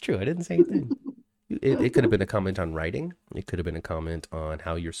 It's true. I didn't say a thing. It could have been a comment on writing. It could have been a comment on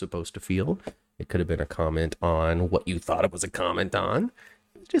how you're supposed to feel. It could have been a comment on what you thought it was a comment on.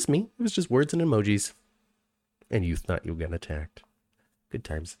 It was just me. It was just words and emojis. And you thought you were getting attacked. Good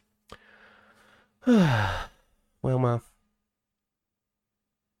times. Well, Ma,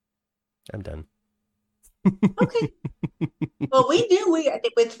 I'm done. Okay. Well, we knew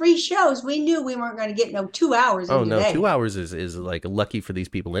with 3 shows, we knew we weren't going to get no 2 hours Oh in no, today. 2 hours is like lucky for these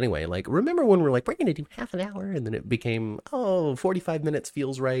people anyway. Like, remember when we're like, we're gonna do half an hour, and then it became 45 minutes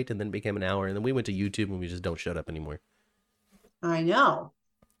feels right, and then it became an hour, and then we went to YouTube and we just don't shut up anymore. I know.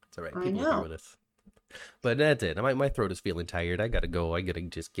 It's all right. I People are here know. with us. But that's it. My throat is feeling tired. I gotta go. I gotta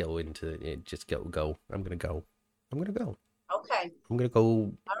just go into it. Just go. I'm gonna go. I'm gonna go. Okay. I'm gonna go.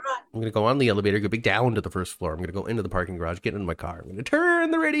 All right. I'm gonna go on the elevator, go back down to the first floor. I'm gonna go into the parking garage, get into my car. I'm gonna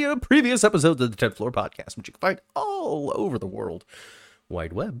turn the radio to previous episodes of the 10th Floor Podcast, which you can find all over the world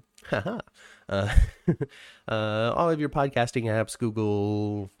wide web. Haha. uh, all of your podcasting apps,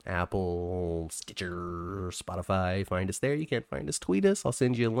 Google, Apple, Stitcher, Spotify, find us there. You can't find us, tweet us. I'll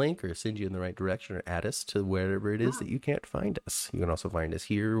send you a link or send you in the right direction or add us to wherever it is that you can't find us. You can also find us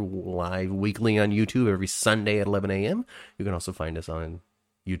here live weekly on YouTube every Sunday at 11 a.m. You can also find us on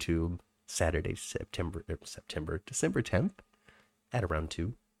YouTube Saturday, December 10th at around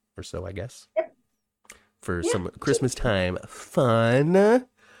 2 or so, I guess. Yep. For some Christmas time fun.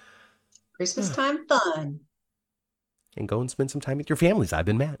 Christmas time fun. And go and spend some time with your families. I've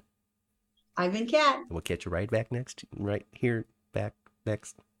been Matt. I've been Kat. And we'll catch you right next.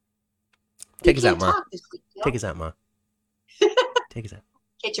 Take us out, Ma. Take us out, Ma. Take us out.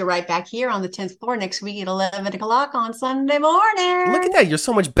 Get you right back here on the 10th floor next week at 11 o'clock on Sunday morning. Look at that. You're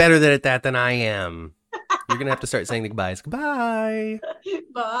so much better at that than I am. You're going to have to start saying the goodbyes. Goodbye.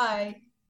 Bye.